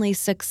 this only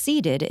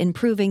succeeded in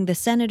proving the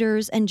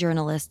senators and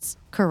journalists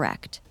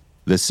correct.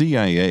 The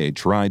CIA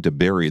tried to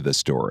bury the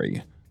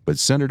story, but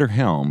Senator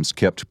Helms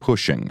kept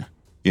pushing.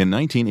 In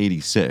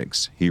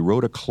 1986, he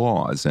wrote a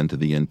clause into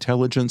the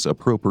Intelligence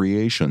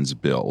Appropriations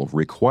Bill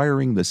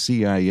requiring the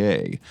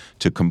CIA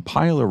to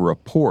compile a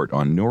report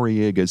on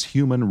Noriega's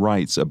human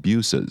rights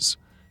abuses.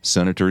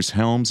 Senators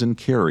Helms and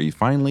Kerry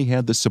finally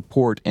had the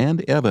support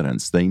and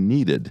evidence they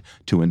needed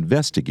to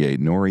investigate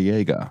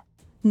Noriega.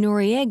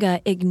 Noriega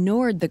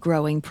ignored the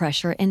growing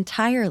pressure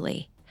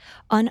entirely.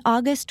 On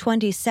August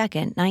 22,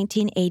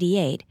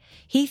 1988,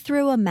 he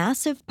threw a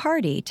massive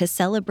party to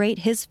celebrate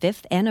his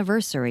 5th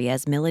anniversary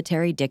as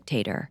military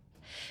dictator.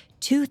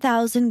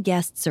 2,000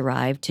 guests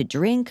arrived to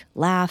drink,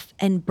 laugh,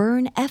 and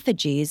burn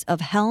effigies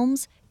of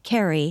Helms,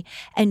 Kerry,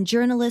 and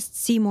journalist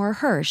Seymour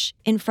Hersh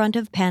in front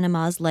of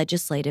Panama's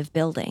legislative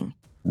building.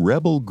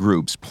 Rebel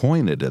groups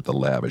pointed at the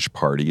lavish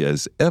party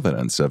as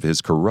evidence of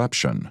his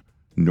corruption.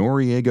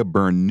 Noriega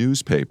burned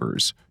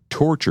newspapers,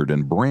 tortured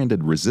and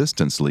branded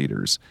resistance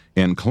leaders,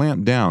 and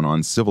clamped down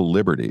on civil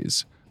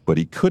liberties, but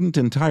he couldn't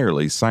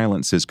entirely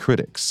silence his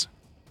critics.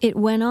 It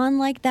went on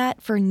like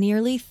that for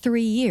nearly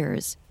 3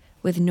 years,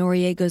 with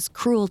Noriega's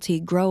cruelty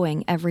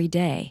growing every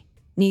day.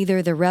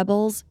 Neither the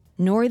rebels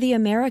nor the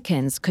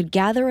Americans could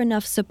gather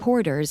enough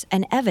supporters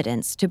and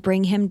evidence to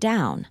bring him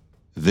down.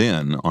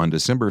 Then, on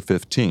December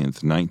 15,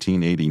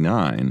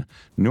 1989,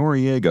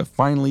 Noriega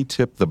finally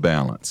tipped the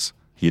balance.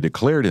 He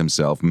declared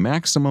himself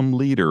maximum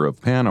leader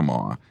of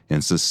Panama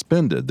and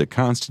suspended the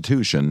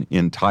Constitution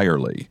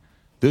entirely.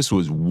 This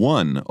was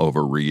one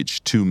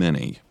overreach too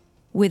many.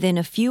 Within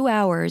a few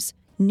hours,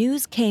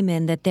 news came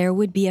in that there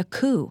would be a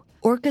coup,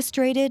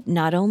 orchestrated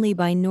not only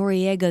by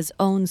Noriega's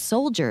own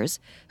soldiers,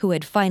 who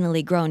had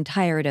finally grown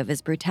tired of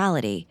his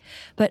brutality,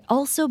 but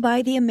also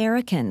by the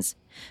Americans,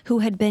 who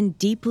had been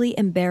deeply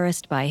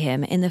embarrassed by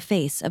him in the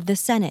face of the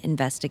Senate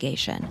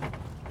investigation.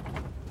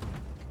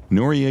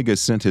 Noriega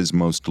sent his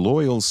most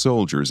loyal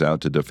soldiers out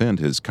to defend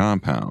his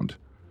compound.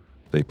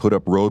 They put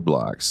up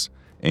roadblocks,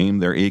 aimed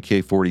their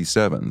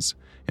AK-47s,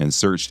 and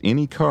searched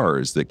any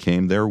cars that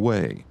came their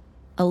way.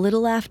 A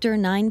little after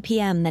 9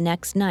 p.m. the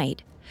next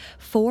night,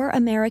 4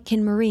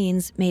 American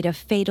Marines made a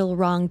fatal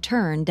wrong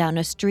turn down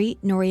a street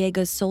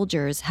Noriega's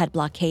soldiers had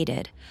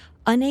blockaded.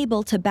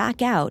 Unable to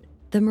back out,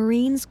 the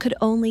Marines could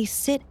only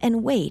sit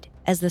and wait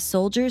as the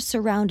soldiers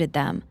surrounded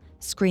them,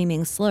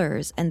 screaming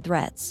slurs and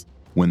threats.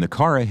 When the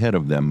car ahead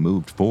of them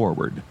moved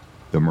forward,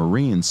 the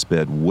Marines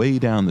sped way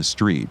down the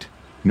street.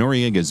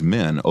 Noriega's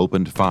men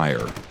opened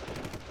fire.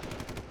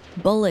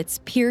 Bullets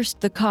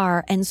pierced the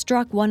car and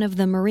struck one of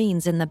the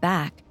Marines in the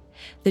back.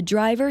 The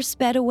driver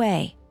sped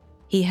away.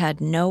 He had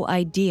no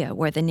idea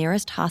where the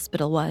nearest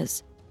hospital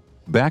was.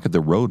 Back at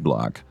the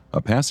roadblock,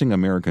 a passing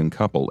American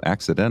couple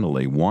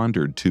accidentally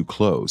wandered too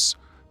close.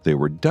 They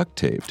were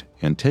duct-taped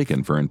and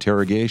taken for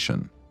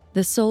interrogation.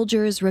 The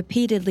soldiers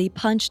repeatedly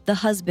punched the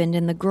husband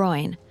in the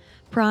groin,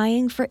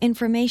 prying for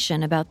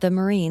information about the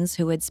Marines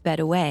who had sped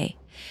away.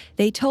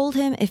 They told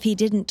him if he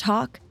didn't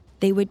talk,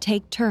 they would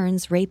take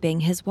turns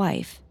raping his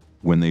wife.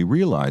 When they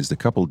realized the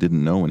couple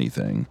didn't know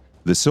anything,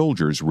 the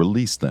soldiers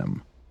released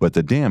them, but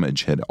the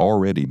damage had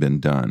already been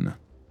done.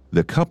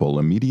 The couple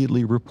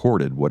immediately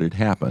reported what had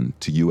happened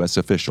to U.S.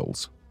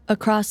 officials.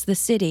 Across the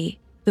city,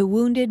 the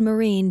wounded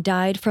Marine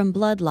died from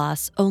blood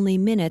loss only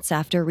minutes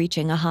after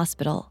reaching a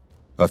hospital.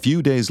 A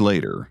few days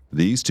later,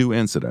 these 2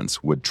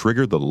 incidents would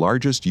trigger the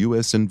largest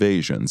U.S.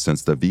 invasion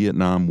since the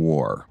Vietnam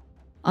War.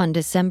 On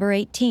December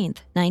 18,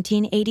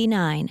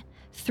 1989,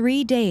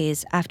 3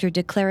 days after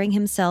declaring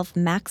himself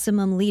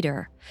maximum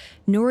leader,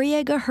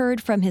 Noriega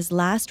heard from his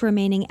last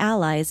remaining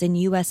allies in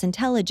U.S.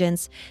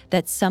 intelligence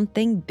that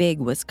something big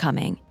was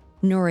coming.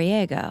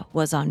 Noriega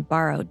was on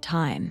borrowed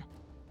time.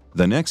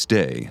 The next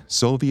day,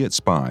 Soviet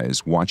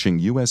spies watching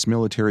U.S.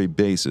 military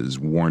bases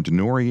warned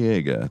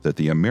Noriega that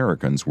the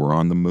Americans were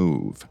on the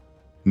move.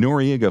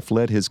 Noriega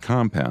fled his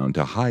compound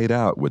to hide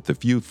out with the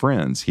few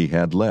friends he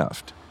had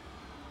left.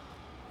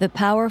 The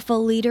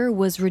powerful leader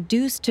was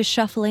reduced to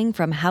shuffling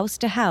from house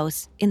to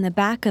house in the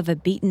back of a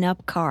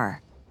beaten-up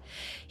car.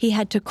 He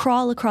had to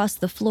crawl across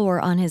the floor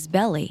on his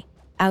belly,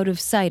 out of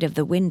sight of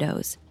the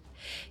windows.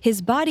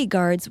 His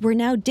bodyguards were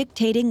now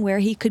dictating where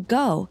he could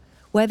go,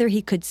 whether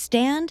he could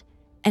stand,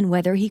 and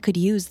whether he could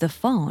use the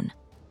phone.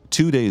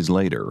 2 days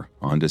later,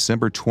 on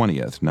December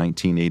 20th,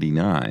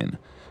 1989,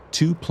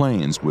 2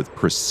 planes with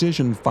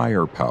precision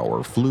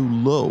firepower flew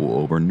low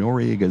over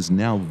Noriega's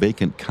now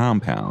vacant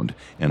compound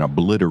and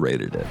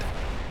obliterated it.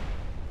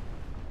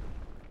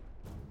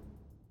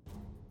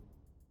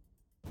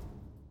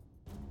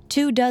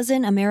 Two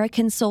dozen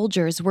American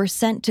soldiers were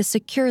sent to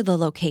secure the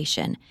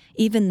location,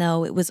 even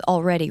though it was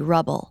already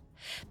rubble.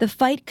 The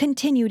fight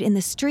continued in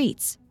the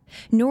streets.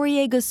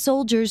 Noriega's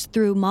soldiers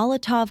threw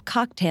Molotov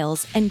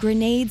cocktails and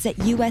grenades at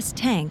U.S.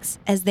 tanks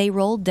as they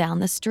rolled down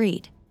the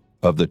street.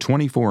 Of the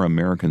 24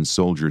 American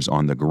soldiers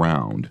on the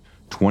ground,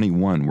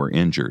 21 were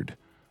injured,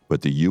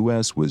 but the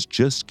U.S. was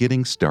just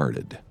getting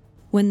started.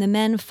 When the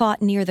men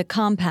fought near the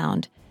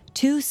compound,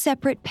 2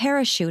 separate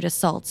parachute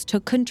assaults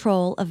took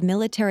control of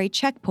military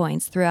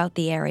checkpoints throughout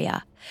the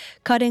area,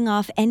 cutting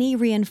off any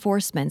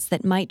reinforcements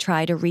that might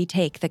try to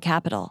retake the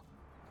capital.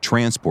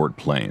 Transport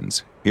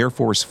planes, Air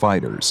Force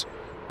fighters,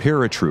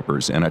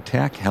 paratroopers, and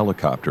attack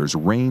helicopters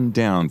rained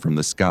down from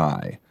the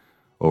sky.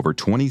 Over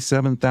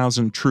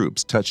 27,000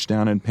 troops touched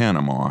down in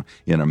Panama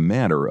in a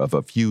matter of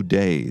a few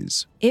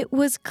days. It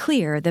was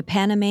clear the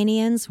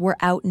Panamanians were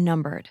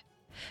outnumbered.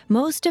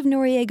 Most of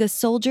Noriega's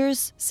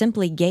soldiers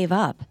simply gave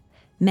up.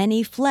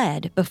 Many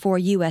fled before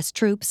U.S.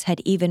 troops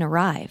had even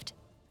arrived.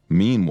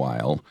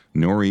 Meanwhile,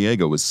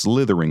 Noriega was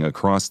slithering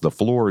across the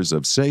floors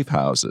of safe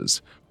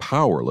houses,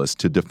 powerless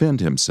to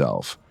defend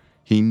himself.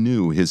 He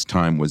knew his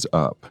time was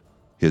up.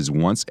 His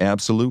once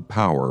absolute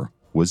power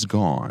was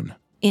gone.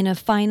 In a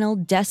final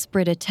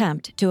desperate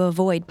attempt to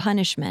avoid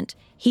punishment,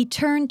 he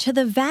turned to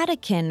the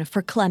Vatican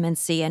for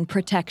clemency and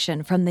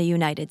protection from the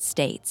United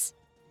States.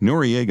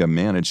 Noriega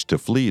managed to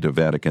flee to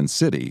Vatican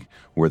City,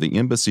 where the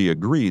embassy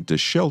agreed to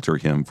shelter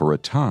him for a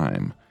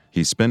time.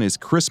 He spent his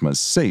Christmas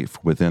safe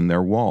within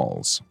their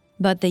walls.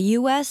 But the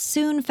U.S.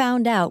 soon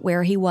found out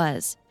where he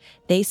was.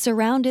 They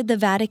surrounded the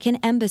Vatican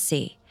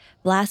embassy,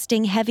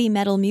 blasting heavy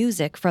metal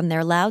music from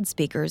their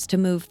loudspeakers to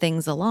move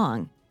things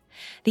along.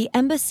 The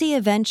embassy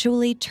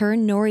eventually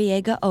turned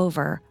Noriega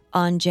over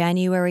on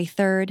January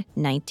 3,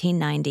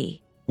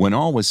 1990. When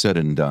all was said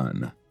and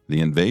done, the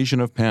invasion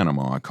of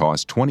Panama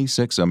cost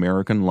 26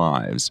 American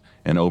lives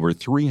and over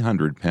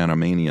 300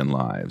 Panamanian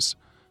lives,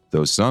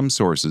 though some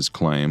sources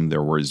claim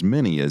there were as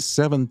many as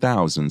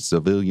 7,000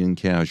 civilian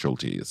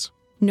casualties.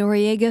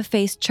 Noriega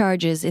faced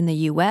charges in the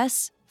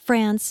U.S.,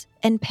 France,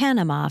 and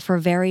Panama for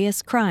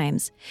various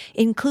crimes,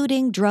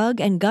 including drug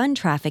and gun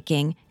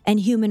trafficking and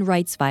human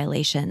rights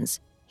violations.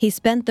 He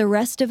spent the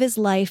rest of his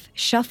life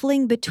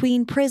shuffling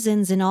between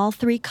prisons in all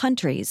 3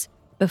 countries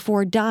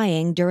before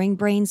dying during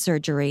brain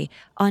surgery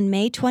on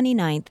May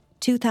 29,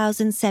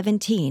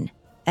 2017,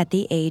 at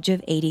the age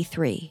of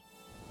 83.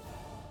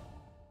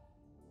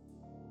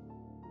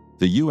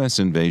 The U.S.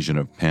 invasion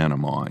of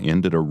Panama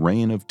ended a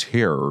reign of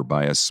terror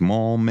by a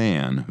small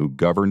man who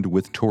governed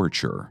with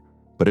torture.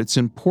 But it's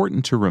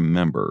important to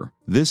remember,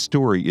 this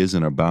story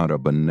isn't about a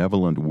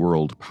benevolent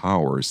world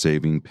power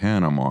saving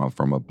Panama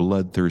from a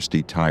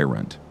bloodthirsty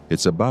tyrant.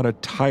 It's about a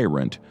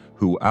tyrant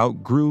who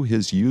outgrew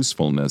his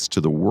usefulness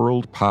to the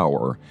world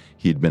power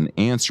he'd been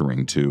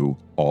answering to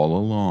all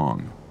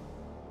along.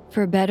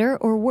 For better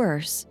or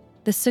worse,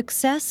 the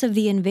success of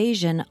the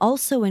invasion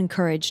also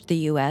encouraged the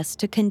U.S.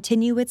 to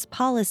continue its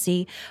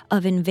policy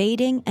of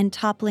invading and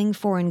toppling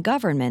foreign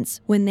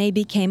governments when they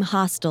became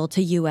hostile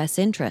to U.S.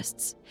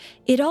 interests.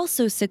 It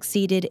also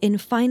succeeded in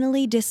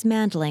finally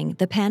dismantling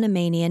the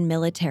Panamanian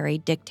military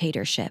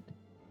dictatorship.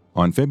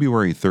 On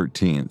February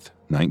 13,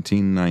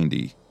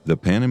 1990, the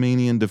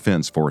Panamanian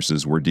Defense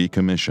Forces were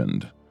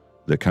decommissioned.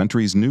 The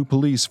country's new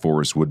police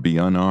force would be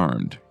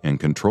unarmed, and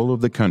control of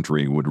the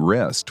country would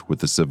rest with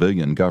the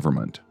civilian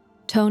government.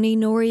 Tony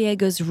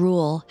Noriega's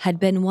rule had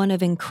been one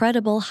of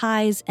incredible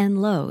highs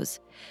and lows,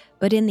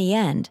 but in the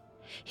end,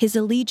 his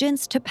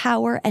allegiance to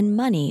power and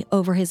money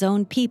over his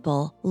own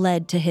people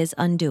led to his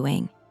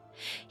undoing.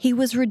 He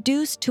was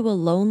reduced to a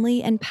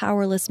lonely and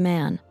powerless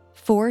man,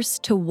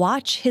 forced to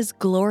watch his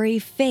glory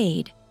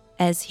fade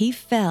as he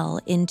fell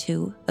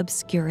into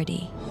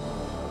obscurity.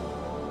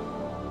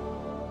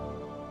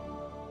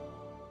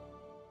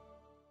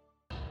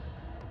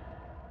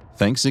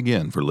 Thanks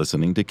again for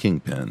listening to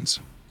Kingpins.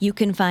 You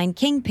can find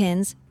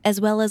Kingpins, as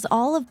well as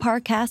all of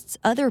Parcast's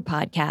other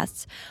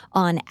podcasts,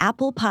 on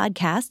Apple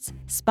Podcasts,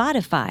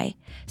 Spotify,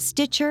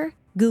 Stitcher,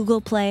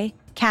 Google Play,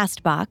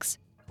 CastBox,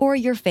 or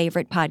your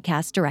favorite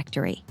podcast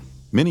directory.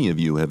 Many of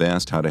you have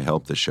asked how to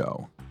help the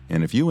show,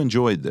 and if you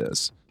enjoyed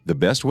this, the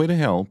best way to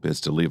help is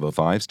to leave a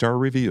 5-star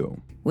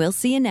review. We'll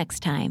see you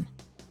next time.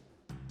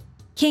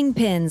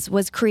 Kingpins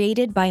was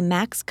created by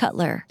Max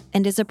Cutler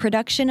and is a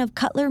production of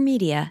Cutler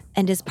Media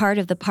and is part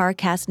of the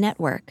Parcast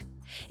Network.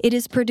 It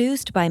is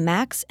produced by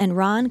Max and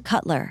Ron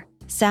Cutler,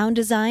 sound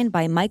design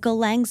by Michael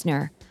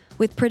Langsner,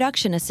 with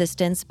production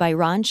assistance by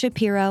Ron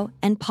Shapiro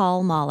and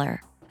Paul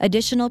Mahler.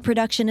 Additional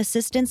production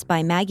assistance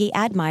by Maggie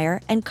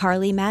Admire and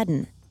Carly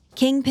Madden.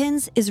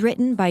 Kingpins is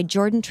written by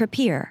Jordan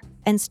Trappier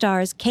and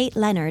stars Kate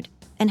Leonard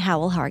and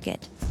Howell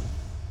Hargett.